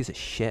actually a piece of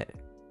shit.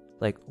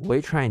 Like, what are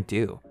you trying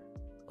to do?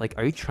 Like,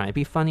 are you trying to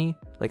be funny?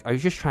 Like, are you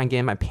just trying to get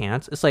in my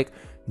pants? It's like,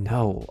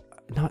 no,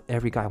 not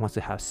every guy wants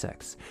to have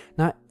sex.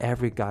 Not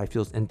every guy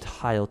feels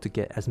entitled to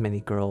get as many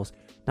girls.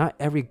 Not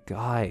every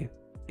guy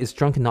is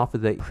drunk enough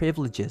of the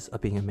privileges of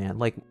being a man.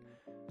 Like,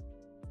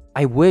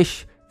 I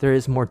wish there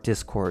is more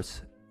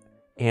discourse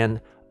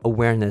and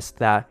awareness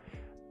that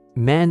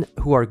men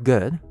who are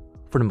good,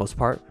 for the most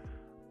part,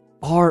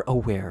 are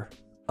aware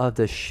of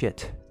the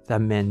shit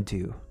that men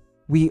do.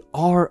 We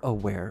are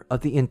aware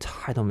of the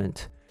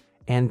entitlement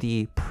and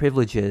the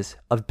privileges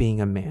of being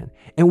a man.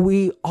 And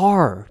we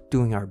are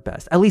doing our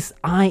best. At least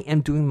I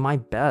am doing my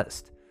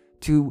best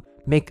to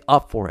make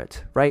up for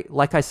it, right?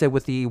 Like I said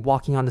with the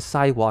walking on the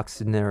sidewalk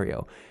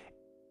scenario,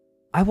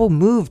 I will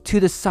move to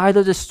the side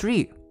of the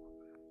street.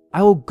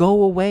 I will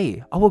go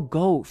away. I will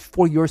go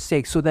for your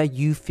sake so that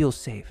you feel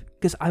safe,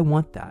 because I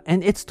want that.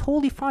 And it's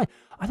totally fine.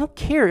 I don't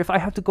care if I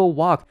have to go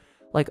walk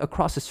like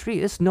across the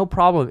street. It's no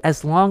problem.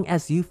 As long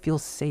as you feel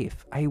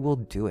safe, I will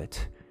do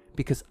it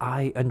because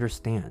I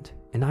understand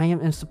and I am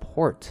in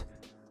support,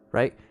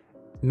 right?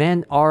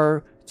 Men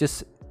are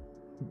just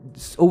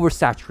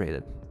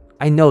oversaturated.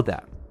 I know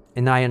that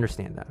and I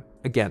understand that.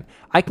 Again,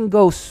 I can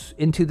go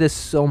into this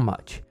so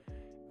much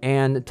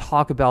and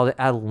talk about it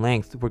at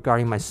length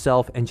regarding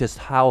myself and just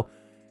how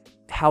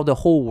the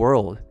whole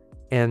world,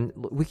 and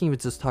we can even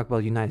just talk about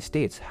the United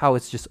States, how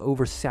it's just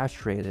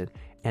oversaturated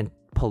and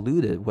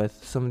polluted with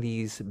some of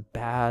these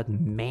bad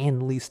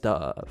manly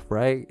stuff,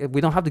 right?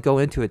 We don't have to go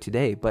into it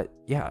today, but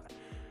yeah,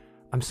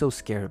 I'm so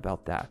scared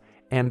about that.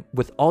 And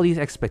with all these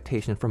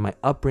expectations from my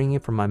upbringing,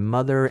 from my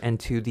mother, and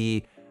to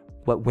the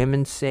what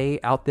women say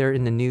out there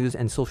in the news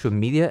and social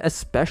media,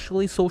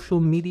 especially social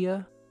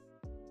media,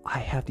 I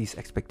have these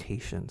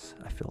expectations,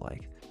 I feel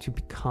like, to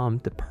become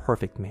the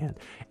perfect man.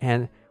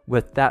 And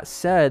with that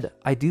said,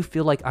 I do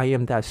feel like I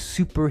am that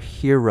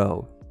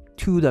superhero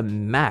to the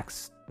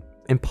max,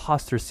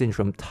 imposter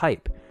syndrome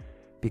type,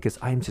 because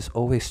I'm just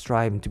always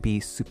striving to be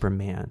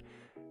Superman,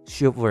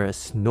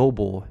 chivalrous,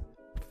 noble,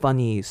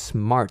 funny,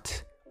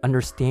 smart,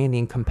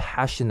 understanding,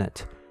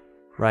 compassionate,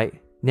 right?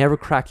 Never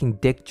cracking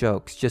dick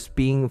jokes, just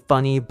being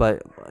funny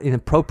but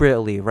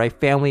inappropriately, right?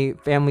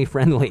 Family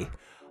friendly.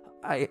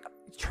 I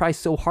try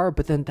so hard,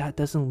 but then that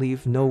doesn't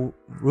leave no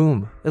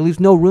room. It leaves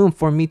no room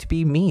for me to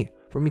be me,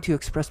 for me to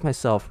express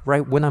myself,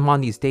 right, when I'm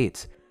on these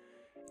dates.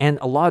 And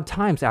a lot of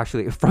times,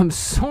 actually, from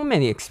so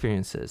many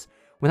experiences,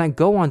 when I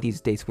go on these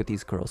dates with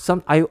these girls,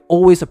 I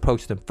always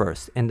approach them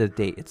first in the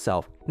date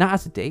itself. Not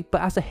as a date,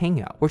 but as a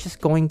hangout. We're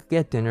just going to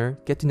get dinner,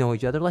 get to know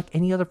each other like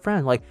any other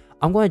friend. Like,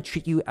 I'm going to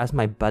treat you as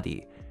my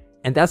buddy.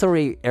 And that's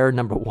already error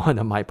number one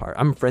on my part.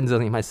 I'm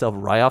friend-zoning myself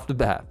right off the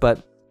bat.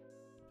 But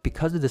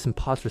because of this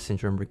imposter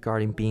syndrome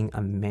regarding being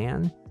a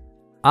man,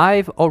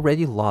 I've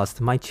already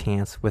lost my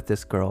chance with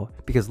this girl.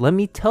 Because let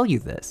me tell you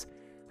this,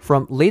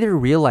 from later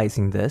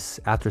realizing this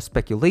after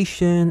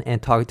speculation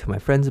and talking to my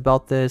friends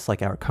about this,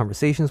 like our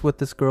conversations with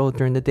this girl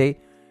during the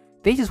date,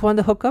 they just wanted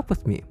to hook up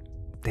with me.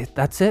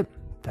 That's it.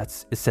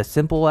 It's as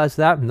simple as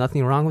that.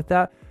 Nothing wrong with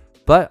that.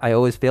 But I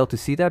always fail to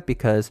see that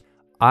because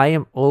I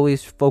am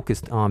always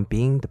focused on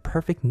being the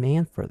perfect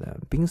man for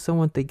them, being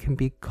someone they can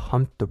be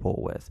comfortable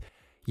with.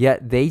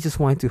 Yet they just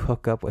wanted to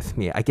hook up with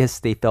me. I guess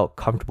they felt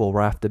comfortable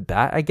right off the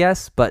bat, I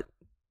guess. But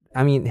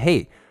I mean,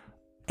 hey,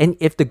 and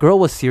if the girl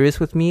was serious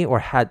with me or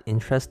had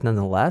interest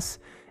nonetheless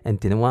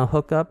and didn't want to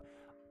hook up,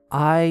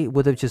 I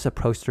would have just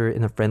approached her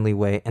in a friendly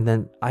way. And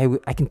then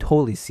I can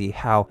totally see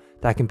how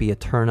that can be a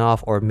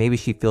turnoff, or maybe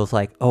she feels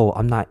like, oh,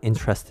 I'm not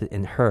interested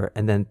in her.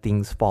 And then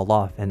things fall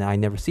off and I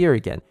never see her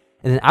again.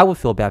 And then I would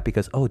feel bad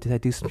because, oh, did I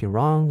do something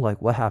wrong?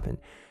 Like, what happened?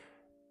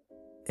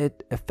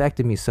 It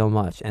affected me so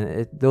much.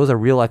 And those are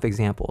real life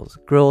examples.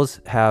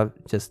 Girls have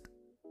just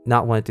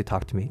not wanted to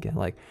talk to me again.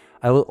 Like,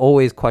 I will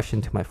always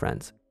question to my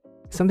friends,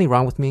 is something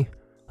wrong with me?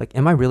 Like,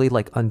 am I really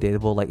like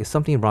undateable? Like, is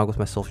something wrong with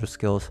my social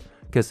skills?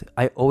 Because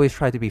I always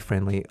try to be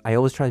friendly. I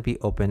always try to be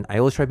open. I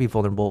always try to be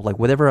vulnerable. Like,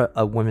 whatever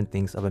a woman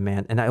thinks of a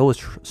man. And I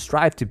always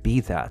strive to be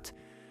that.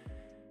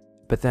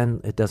 But then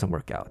it doesn't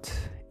work out.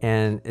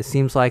 And it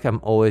seems like I'm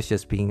always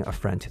just being a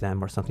friend to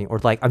them or something. Or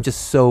like I'm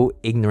just so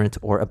ignorant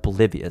or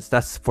oblivious.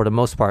 That's for the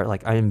most part,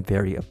 like I am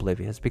very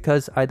oblivious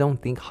because I don't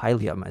think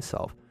highly of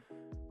myself,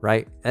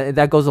 right? And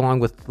that goes along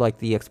with like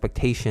the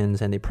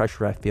expectations and the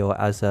pressure I feel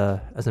as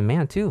a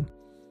man too.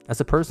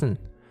 as a person.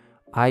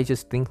 I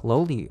just think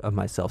lowly of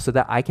myself so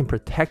that I can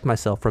protect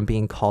myself from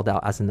being called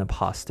out as an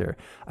imposter.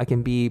 I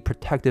can be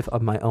protective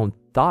of my own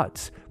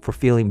thoughts for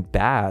feeling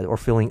bad or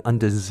feeling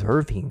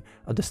undeserving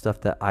of the stuff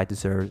that I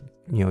deserve,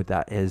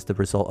 that is the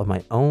result of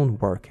my own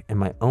work and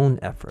my own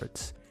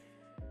efforts.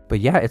 But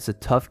yeah, it's a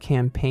tough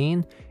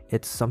campaign.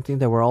 It's something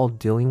that we're all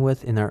dealing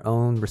with in our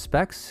own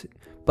respects,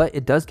 but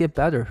it does get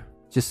better.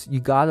 Just, you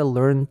gotta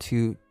learn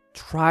to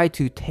try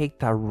to take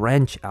that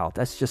wrench out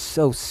that's just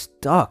so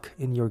stuck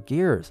in your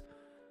gears.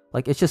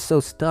 Like, it's just so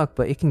stuck,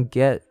 but it can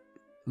get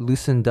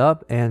loosened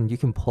up and you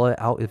can pull it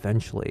out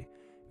eventually.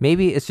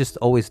 Maybe it's just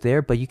always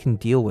there, but you can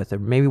deal with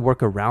it, maybe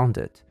work around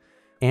it.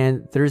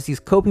 And there's these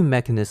coping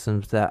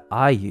mechanisms that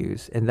I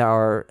use, and that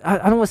are, I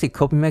don't want to say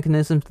coping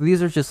mechanisms,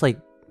 these are just like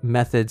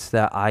methods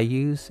that I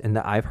use and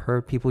that I've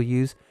heard people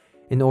use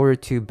in order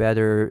to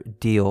better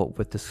deal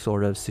with this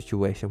sort of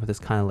situation, with this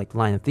kind of like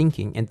line of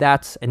thinking. And I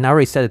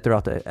already said it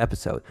throughout the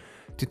episode,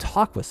 to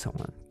talk with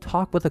someone,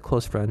 talk with a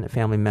close friend, a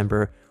family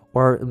member,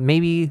 or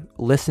maybe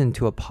listen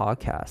to a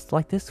podcast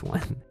like this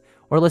one,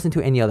 or listen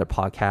to any other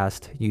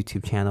podcast,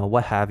 YouTube channel,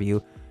 what have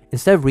you,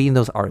 instead of reading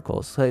those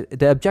articles. So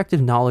the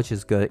objective knowledge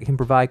is good. It can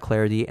provide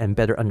clarity and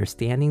better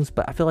understandings,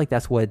 but I feel like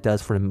that's what it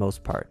does for the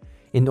most part.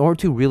 In order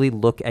to really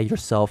look at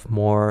yourself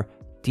more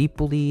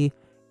deeply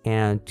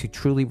and to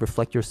truly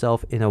reflect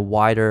yourself in a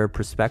wider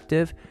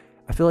perspective,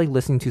 I feel like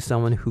listening to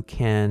someone who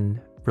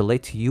can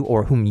relate to you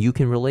or whom you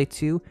can relate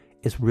to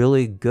is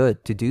really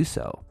good to do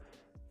so.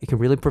 It can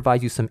really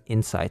provide you some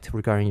insight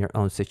regarding your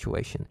own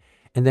situation.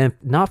 And then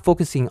not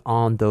focusing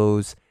on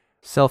those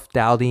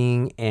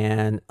self-doubting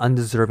and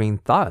undeserving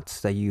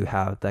thoughts that you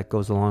have that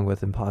goes along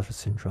with imposter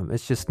syndrome.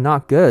 It's just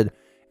not good.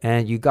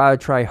 And you gotta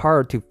try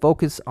hard to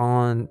focus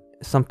on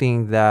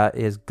something that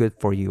is good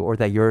for you or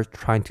that you're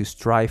trying to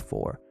strive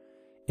for.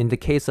 In the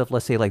case of,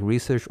 let's say, like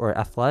research or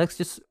athletics,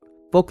 just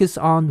focus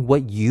on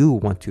what you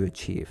want to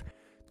achieve.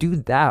 Do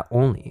that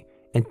only.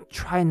 And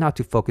try not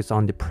to focus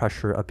on the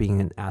pressure of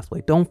being an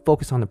athlete. Don't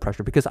focus on the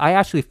pressure, because I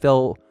actually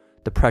feel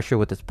the pressure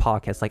with this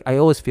podcast. Like, I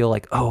always feel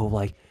like,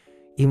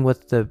 even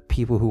with the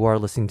people who are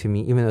listening to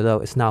me, even though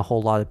it's not a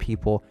whole lot of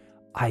people,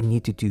 I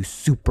need to do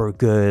super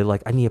good.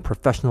 Like, I need a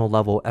professional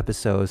level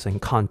episodes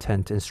and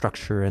content and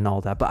structure and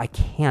all that, but I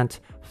can't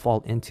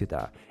fall into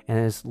that. And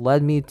it's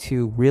led me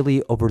to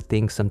really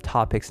overthink some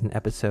topics and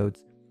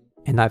episodes.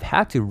 And I've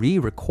had to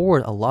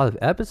re-record a lot of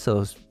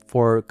episodes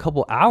for a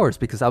couple hours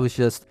because I was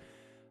just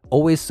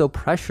always so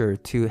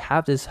pressured to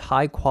have this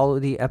high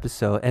quality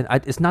episode. And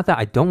it's not that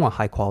I don't want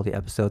high quality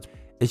episodes.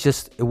 It's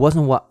just, it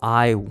wasn't what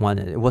I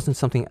wanted. It wasn't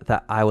something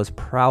that I was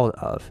proud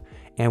of.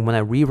 And when I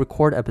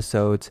re-record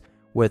episodes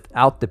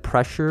without the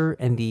pressure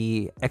and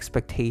the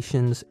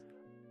expectations,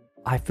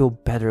 I feel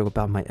better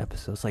about my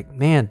episodes. Like,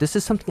 man, this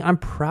is something I'm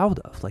proud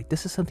of. Like,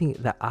 this is something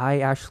that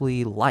I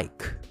actually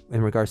like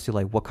in regards to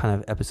like what kind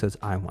of episodes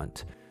I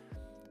want.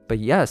 But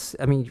yes,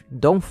 I mean,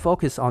 don't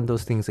focus on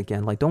those things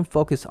again. Like, don't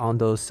focus on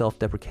those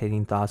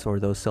self-deprecating thoughts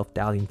or those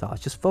self-doubting thoughts.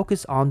 Just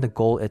focus on the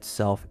goal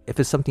itself. If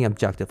it's something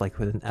objective, like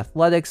within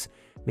athletics,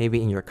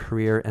 maybe in your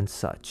career and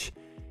such.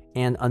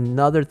 And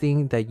another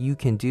thing that you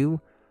can do,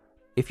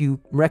 if you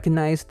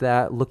recognize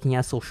that looking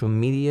at social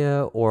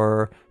media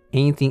or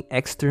anything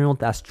external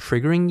that's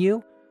triggering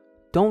you,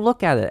 don't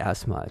look at it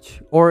as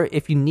much. Or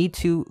if you need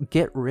to,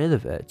 get rid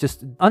of it.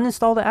 Just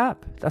uninstall the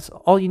app. That's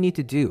all you need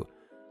to do.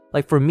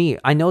 Like, for me,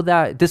 I know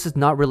that this is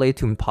not related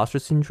to imposter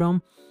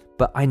syndrome,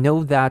 but I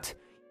know that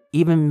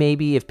even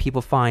maybe if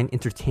people find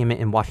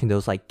entertainment in watching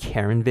those like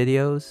Karen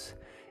videos,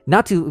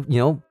 not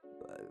to,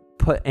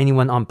 put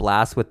anyone on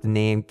blast with the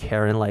name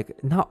Karen,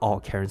 like, not all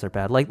Karens are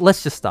bad. Like,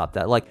 let's just stop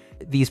that. Like,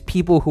 these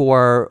people who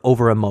are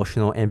over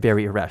emotional and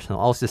very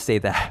irrational, I'll just say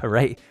that,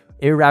 right?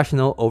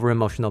 Irrational, over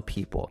emotional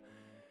people.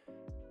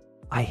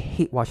 I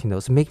hate watching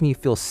those. It makes me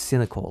feel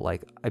cynical.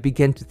 Like, I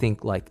begin to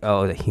think like,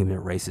 oh, the human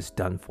race is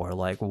done for.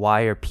 Like,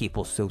 why are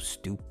people so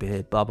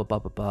stupid? Blah, blah, blah,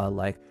 blah,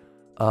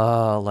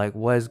 blah. Like,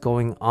 what is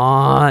going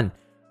on?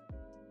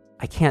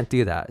 I can't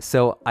do that.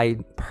 So I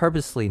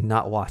purposely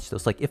not watch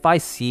those. Like, if I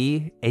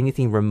see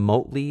anything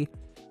remotely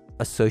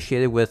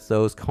associated with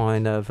those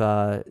kind of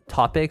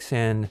topics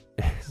and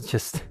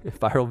just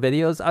viral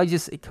videos, I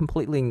just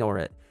completely ignore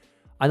it.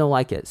 I don't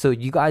like it. So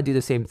you gotta do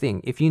the same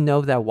thing. If you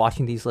know that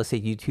watching these, let's say,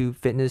 YouTube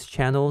fitness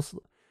channels,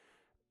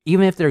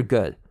 even if they're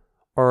good,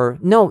 or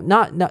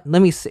not, let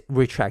me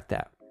retract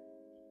that.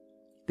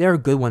 There are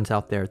good ones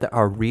out there that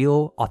are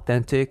real,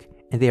 authentic,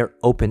 and they are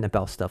open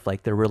about stuff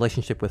like their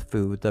relationship with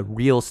food, the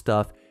real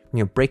stuff,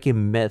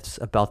 breaking myths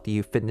about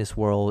the fitness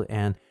world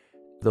and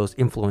those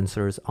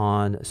influencers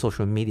on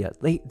social media.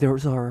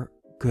 Those are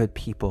good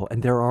people,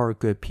 and there are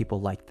good people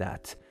like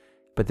that.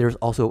 But there's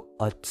also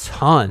a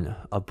ton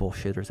of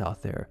bullshitters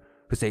out there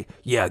who say,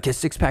 yeah, get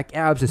 6-pack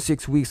abs in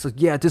 6 weeks. Like,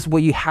 yeah, this is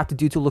what you have to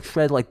do to look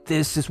shredded. Like,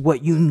 this is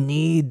what you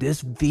need.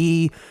 This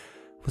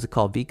what's it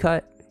called? V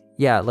cut?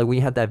 Yeah, like when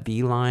you have that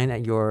V line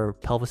at your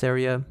pelvis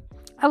area.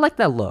 I like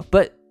that look.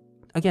 But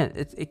again,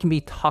 it can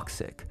be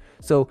toxic.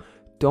 So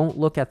don't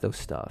look at those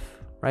stuff,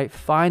 right?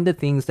 Find the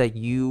things that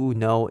you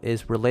know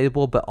is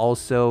relatable, but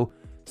also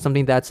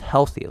something that's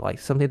healthy, like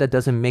something that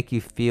doesn't make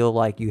you feel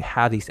like you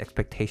have these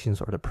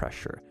expectations or the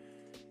pressure.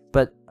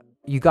 But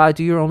you gotta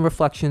do your own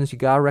reflections. You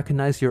gotta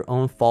recognize your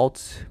own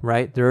faults,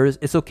 right?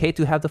 It's okay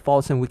to have the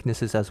faults and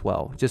weaknesses as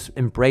well. Just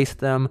embrace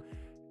them.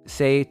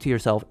 Say to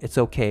yourself, it's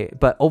okay.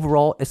 But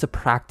overall, it's a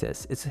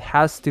practice. It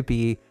has to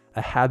be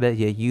a habit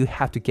that you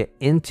have to get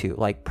into.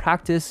 Like,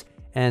 practice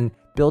and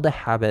build a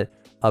habit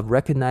of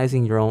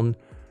recognizing your own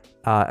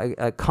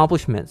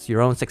accomplishments,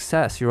 your own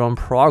success, your own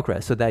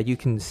progress, so that you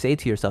can say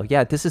to yourself,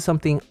 yeah, this is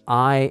something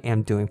I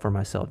am doing for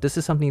myself. This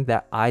is something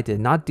that I did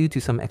not due to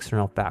some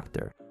external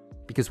factor.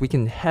 Because we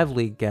can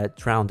heavily get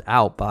drowned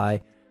out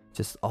by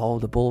just all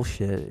the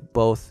bullshit,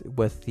 both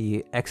with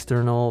the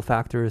external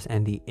factors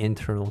and the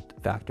internal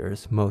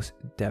factors, most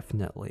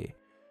definitely.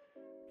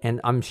 And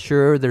I'm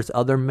sure there's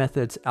other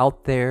methods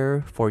out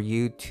there for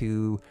you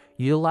to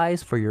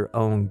utilize for your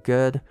own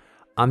good.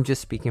 I'm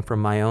just speaking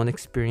from my own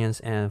experience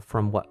and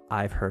from what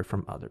I've heard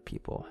from other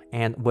people.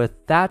 And with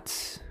that,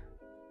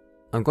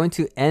 I'm going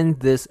to end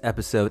this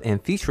episode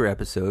and future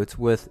episodes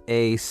with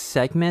a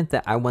segment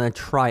that I want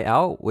to try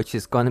out, which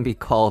is going to be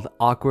called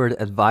Awkward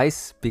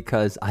Advice,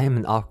 because I am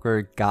an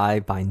awkward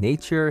guy by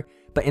nature,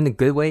 but in a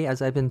good way,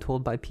 as I've been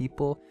told by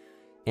people.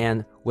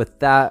 And with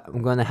that,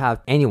 I'm going to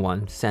have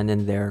anyone send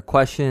in their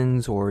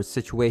questions or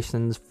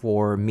situations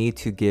for me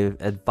to give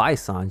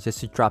advice on, just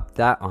to drop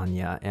that on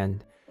ya.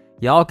 And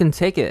y'all can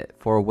take it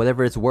for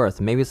whatever it's worth.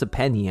 Maybe it's a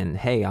penny, and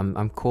hey,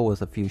 I'm cool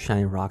with a few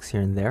shiny rocks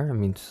here and there. I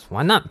mean, just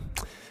why not?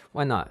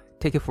 Why not?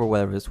 Take it for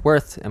whatever it's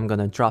worth. I'm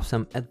gonna drop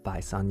some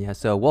advice on you.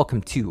 So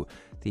welcome to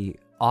the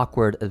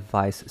Awkward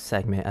Advice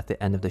segment at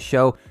the end of the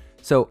show.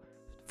 So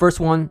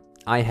first one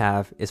I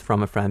have is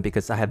from a friend,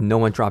 because I have no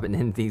one dropping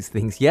in these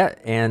things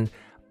yet. And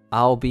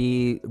I'll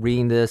be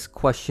reading this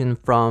question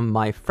from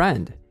my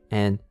friend.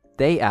 And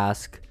they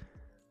ask,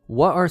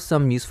 what are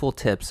some useful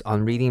tips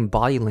on reading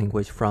body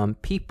language from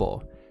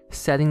people?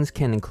 Settings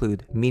can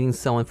include meeting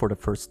someone for the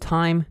first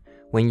time,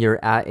 when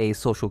you're at a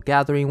social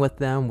gathering with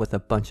them with a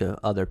bunch of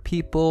other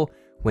people,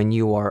 when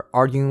you are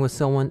arguing with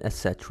someone,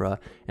 etc.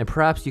 And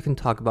perhaps you can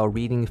talk about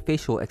reading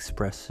facial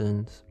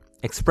expressions,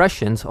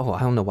 oh, I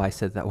don't know why I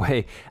said it that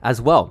way,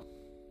 as well.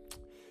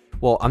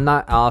 Well, I'm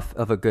not off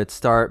of a good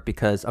start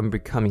because I'm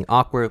becoming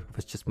awkward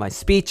with just my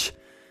speech.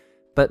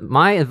 But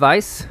my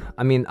advice,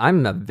 I mean,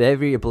 I'm a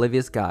very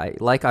oblivious guy.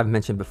 Like I've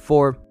mentioned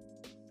before,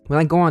 when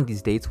I go on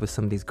these dates with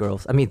some of these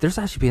girls, I mean, there's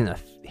actually been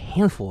a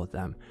handful of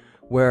them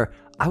where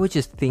I would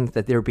just think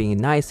that they're being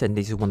nice and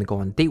they just want to go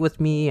on a date with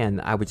me, and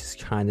I would just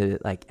try to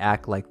like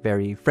act like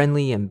very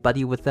friendly and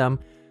buddy with them,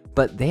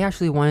 but they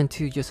actually wanted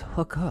to just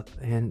hook up.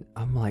 And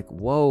I'm like,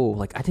 whoa,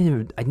 like I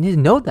didn't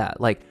know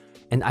that, like,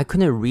 and I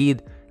couldn't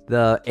read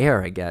the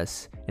air, I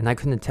guess, and I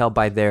couldn't tell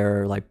by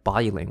their like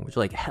body language,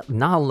 like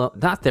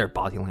not their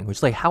body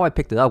language, like how I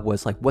picked it up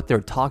was like what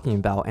they're talking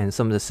about and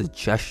some of the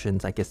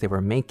suggestions I guess they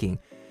were making,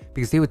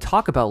 because they would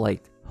talk about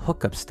like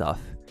hookup stuff.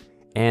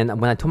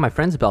 And when I told my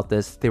friends about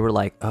this, they were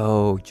like,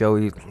 "Oh,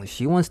 Joey,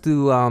 she wants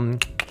to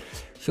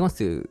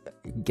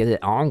get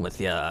it on with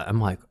you." I'm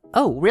like,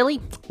 "Oh,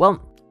 really?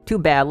 Well, too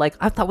bad. Like,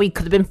 I thought we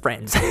could have been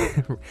friends."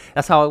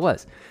 That's how it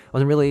was. I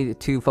wasn't really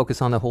too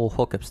focused on the whole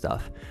hookup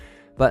stuff.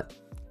 But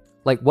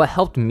like, what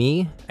helped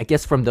me, I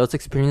guess, from those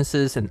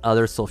experiences and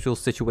other social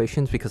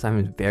situations, because I'm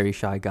a very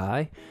shy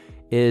guy,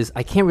 is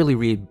I can't really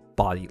read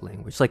body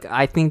language. Like,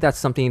 I think that's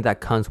something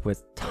that comes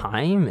with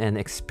time and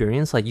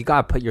experience. Like, you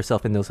gotta put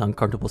yourself in those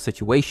uncomfortable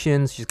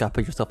situations. You just gotta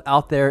put yourself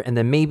out there, and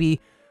then maybe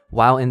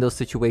while in those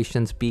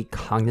situations, be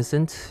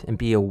cognizant and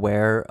be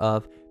aware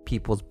of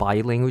people's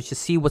body language to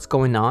see what's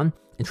going on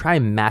and try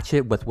and match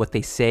it with what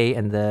they say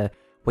and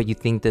what you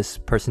think this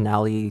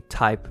personality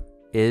type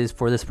is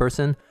for this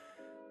person.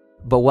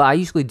 But what I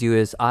usually do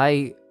is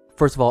I,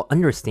 first of all,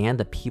 understand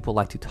that people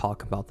like to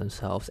talk about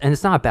themselves, and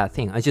it's not a bad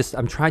thing.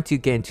 I'm trying to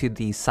get into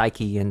the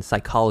psyche and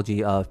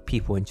psychology of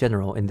people in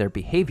general and their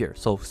behavior,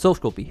 so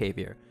social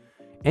behavior.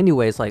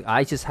 Anyways, like,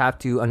 I just have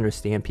to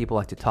understand people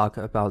like to talk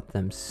about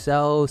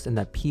themselves, and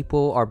that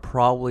people are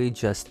probably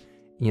just,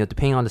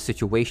 depending on the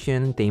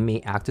situation, they may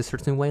act a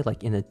certain way.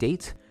 Like in a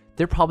date,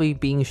 they're probably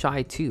being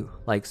shy too.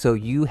 Like, so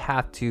you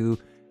have to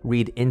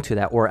read into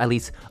that, or at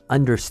least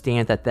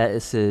understand that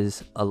this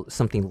is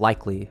something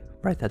likely,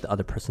 right, that the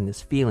other person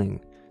is feeling.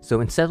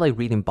 So instead of like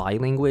reading body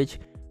language,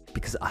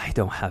 because I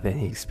don't have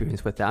any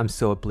experience with that, I'm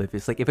so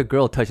oblivious. Like, if a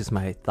girl touches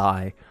my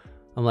thigh,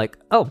 I'm like,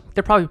 oh,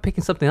 they're probably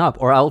picking something up,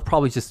 or I'll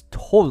probably just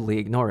totally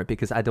ignore it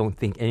because I don't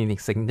think anything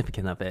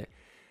significant of it.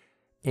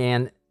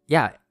 And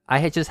yeah,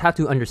 I just have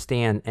to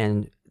understand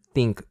and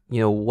think,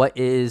 what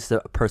is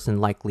the person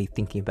likely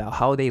thinking about?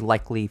 How are they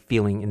likely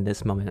feeling in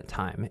this moment in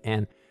time?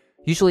 And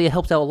usually it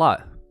helps out a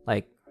lot.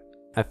 Like,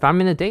 if I'm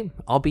in a date,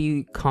 I'll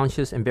be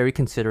conscious and very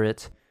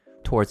considerate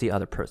towards the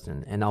other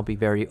person, and I'll be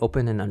very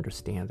open and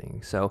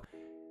understanding. So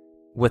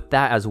with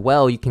that as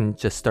well, you can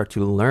just start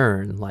to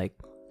learn, like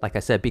I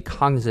said, be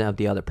cognizant of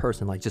the other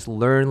person. Like, just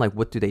learn, like,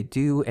 what do they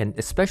do, and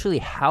especially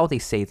how they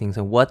say things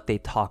and what they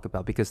talk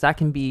about, because that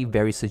can be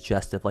very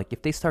suggestive. Like,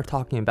 if they start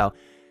talking about,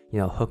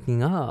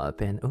 hooking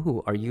up and,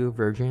 oh, are you a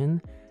virgin?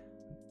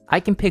 I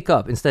can pick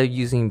up, instead of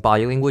using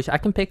body language, I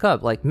can pick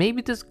up, like,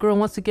 maybe this girl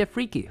wants to get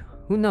freaky.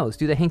 Who knows?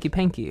 Do the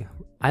hanky-panky.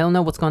 I don't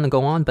know what's going to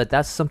go on, but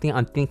that's something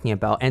I'm thinking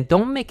about. And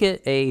don't make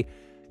it a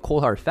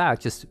cold hard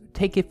fact. Just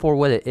take it for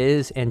what it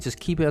is and just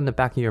keep it on the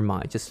back of your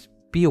mind. Just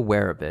be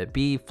aware of it.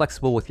 Be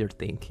flexible with your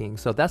thinking.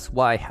 So that's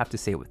what I have to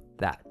say with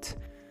that.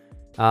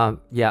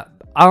 Yeah,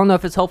 I don't know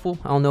if it's helpful.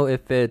 I don't know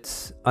if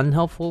it's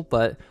unhelpful,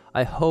 but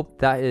I hope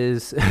that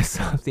is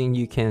something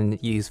you can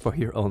use for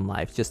your own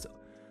life. Just,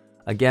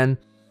 again,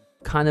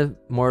 kind of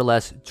more or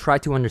less try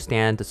to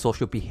understand the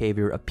social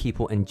behavior of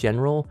people in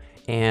general,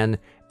 and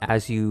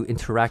as you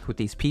interact with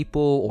these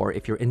people, or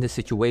if you're in this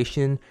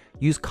situation,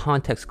 use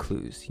context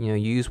clues.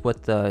 Use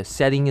what the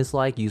setting is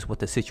like, use what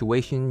the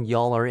situation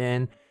y'all are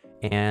in,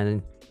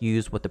 and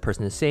use what the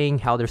person is saying,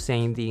 how they're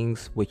saying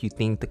things, what you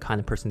think the kind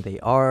of person they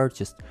are.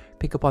 Just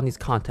pick up on these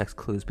context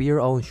clues. Be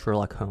your own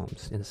Sherlock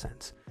Holmes in a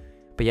sense.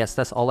 But yes,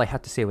 that's all I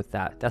have to say with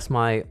that. That's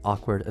my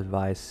awkward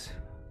advice,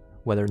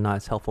 whether or not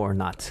it's helpful or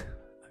not.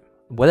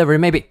 Whatever it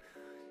may be.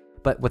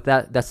 But with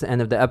that, that's the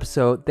end of the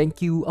episode.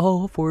 Thank you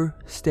all for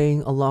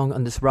staying along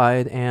on this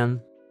ride,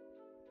 and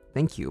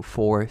thank you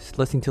for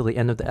listening till the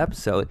end of the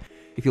episode.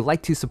 If you'd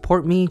like to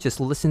support me, just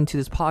listen to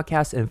this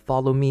podcast and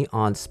follow me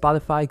on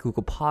Spotify,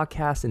 Google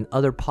Podcasts, and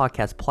other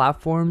podcast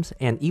platforms,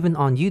 and even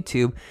on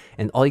YouTube.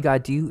 And all you gotta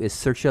do is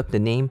search up the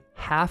name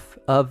Half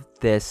of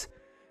This,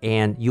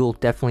 and you'll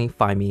definitely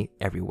find me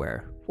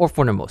everywhere, or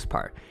for the most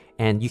part.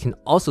 And you can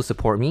also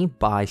support me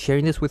by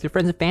sharing this with your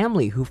friends and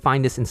family who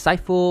find this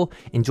insightful,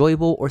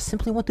 enjoyable, or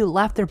simply want to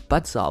laugh their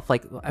butts off.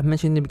 Like I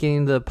mentioned in the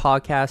beginning of the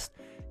podcast,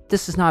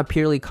 this is not a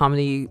purely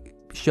comedy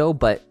show,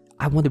 but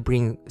I want to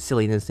bring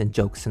silliness and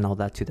jokes and all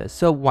that to this.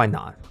 So why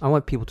not? I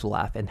want people to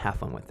laugh and have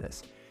fun with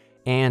this.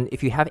 And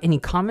if you have any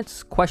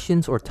comments,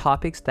 questions, or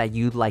topics that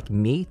you'd like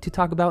me to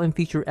talk about in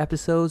future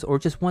episodes, or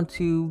just want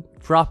to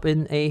drop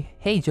in a,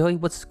 hey Joey,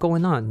 what's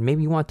going on?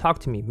 Maybe you want to talk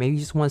to me. Maybe you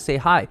just want to say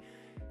hi.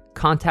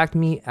 Contact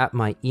me at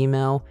my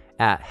email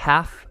at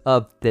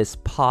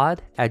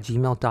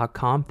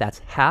halfofthispod@gmail.com. That's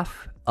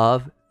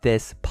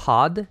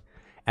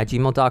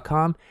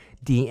halfofthispod@gmail.com.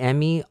 DM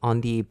me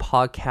on the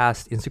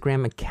podcast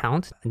Instagram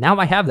account. Now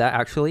I have that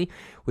actually,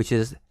 which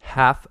is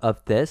half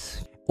of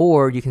this.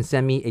 Or you can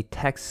send me a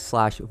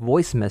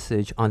text/voice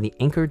message on the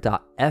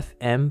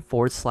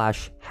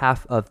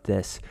anchor.fm/half of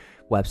this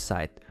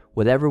website.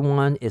 Whatever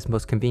one is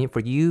most convenient for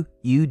you,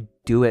 you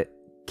do it.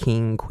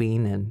 King,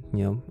 queen, and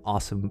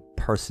awesome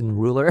person,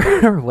 ruler,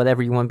 or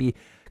whatever you want to be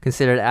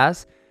considered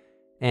as.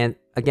 And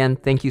again,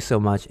 thank you so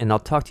much, and I'll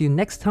talk to you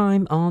next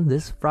time on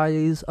this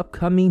Friday's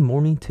upcoming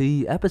morning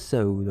tea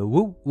episode.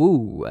 Woo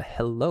woo,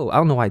 hello. I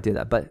don't know why I did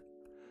that, but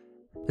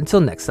until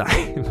next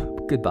time,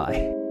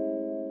 goodbye.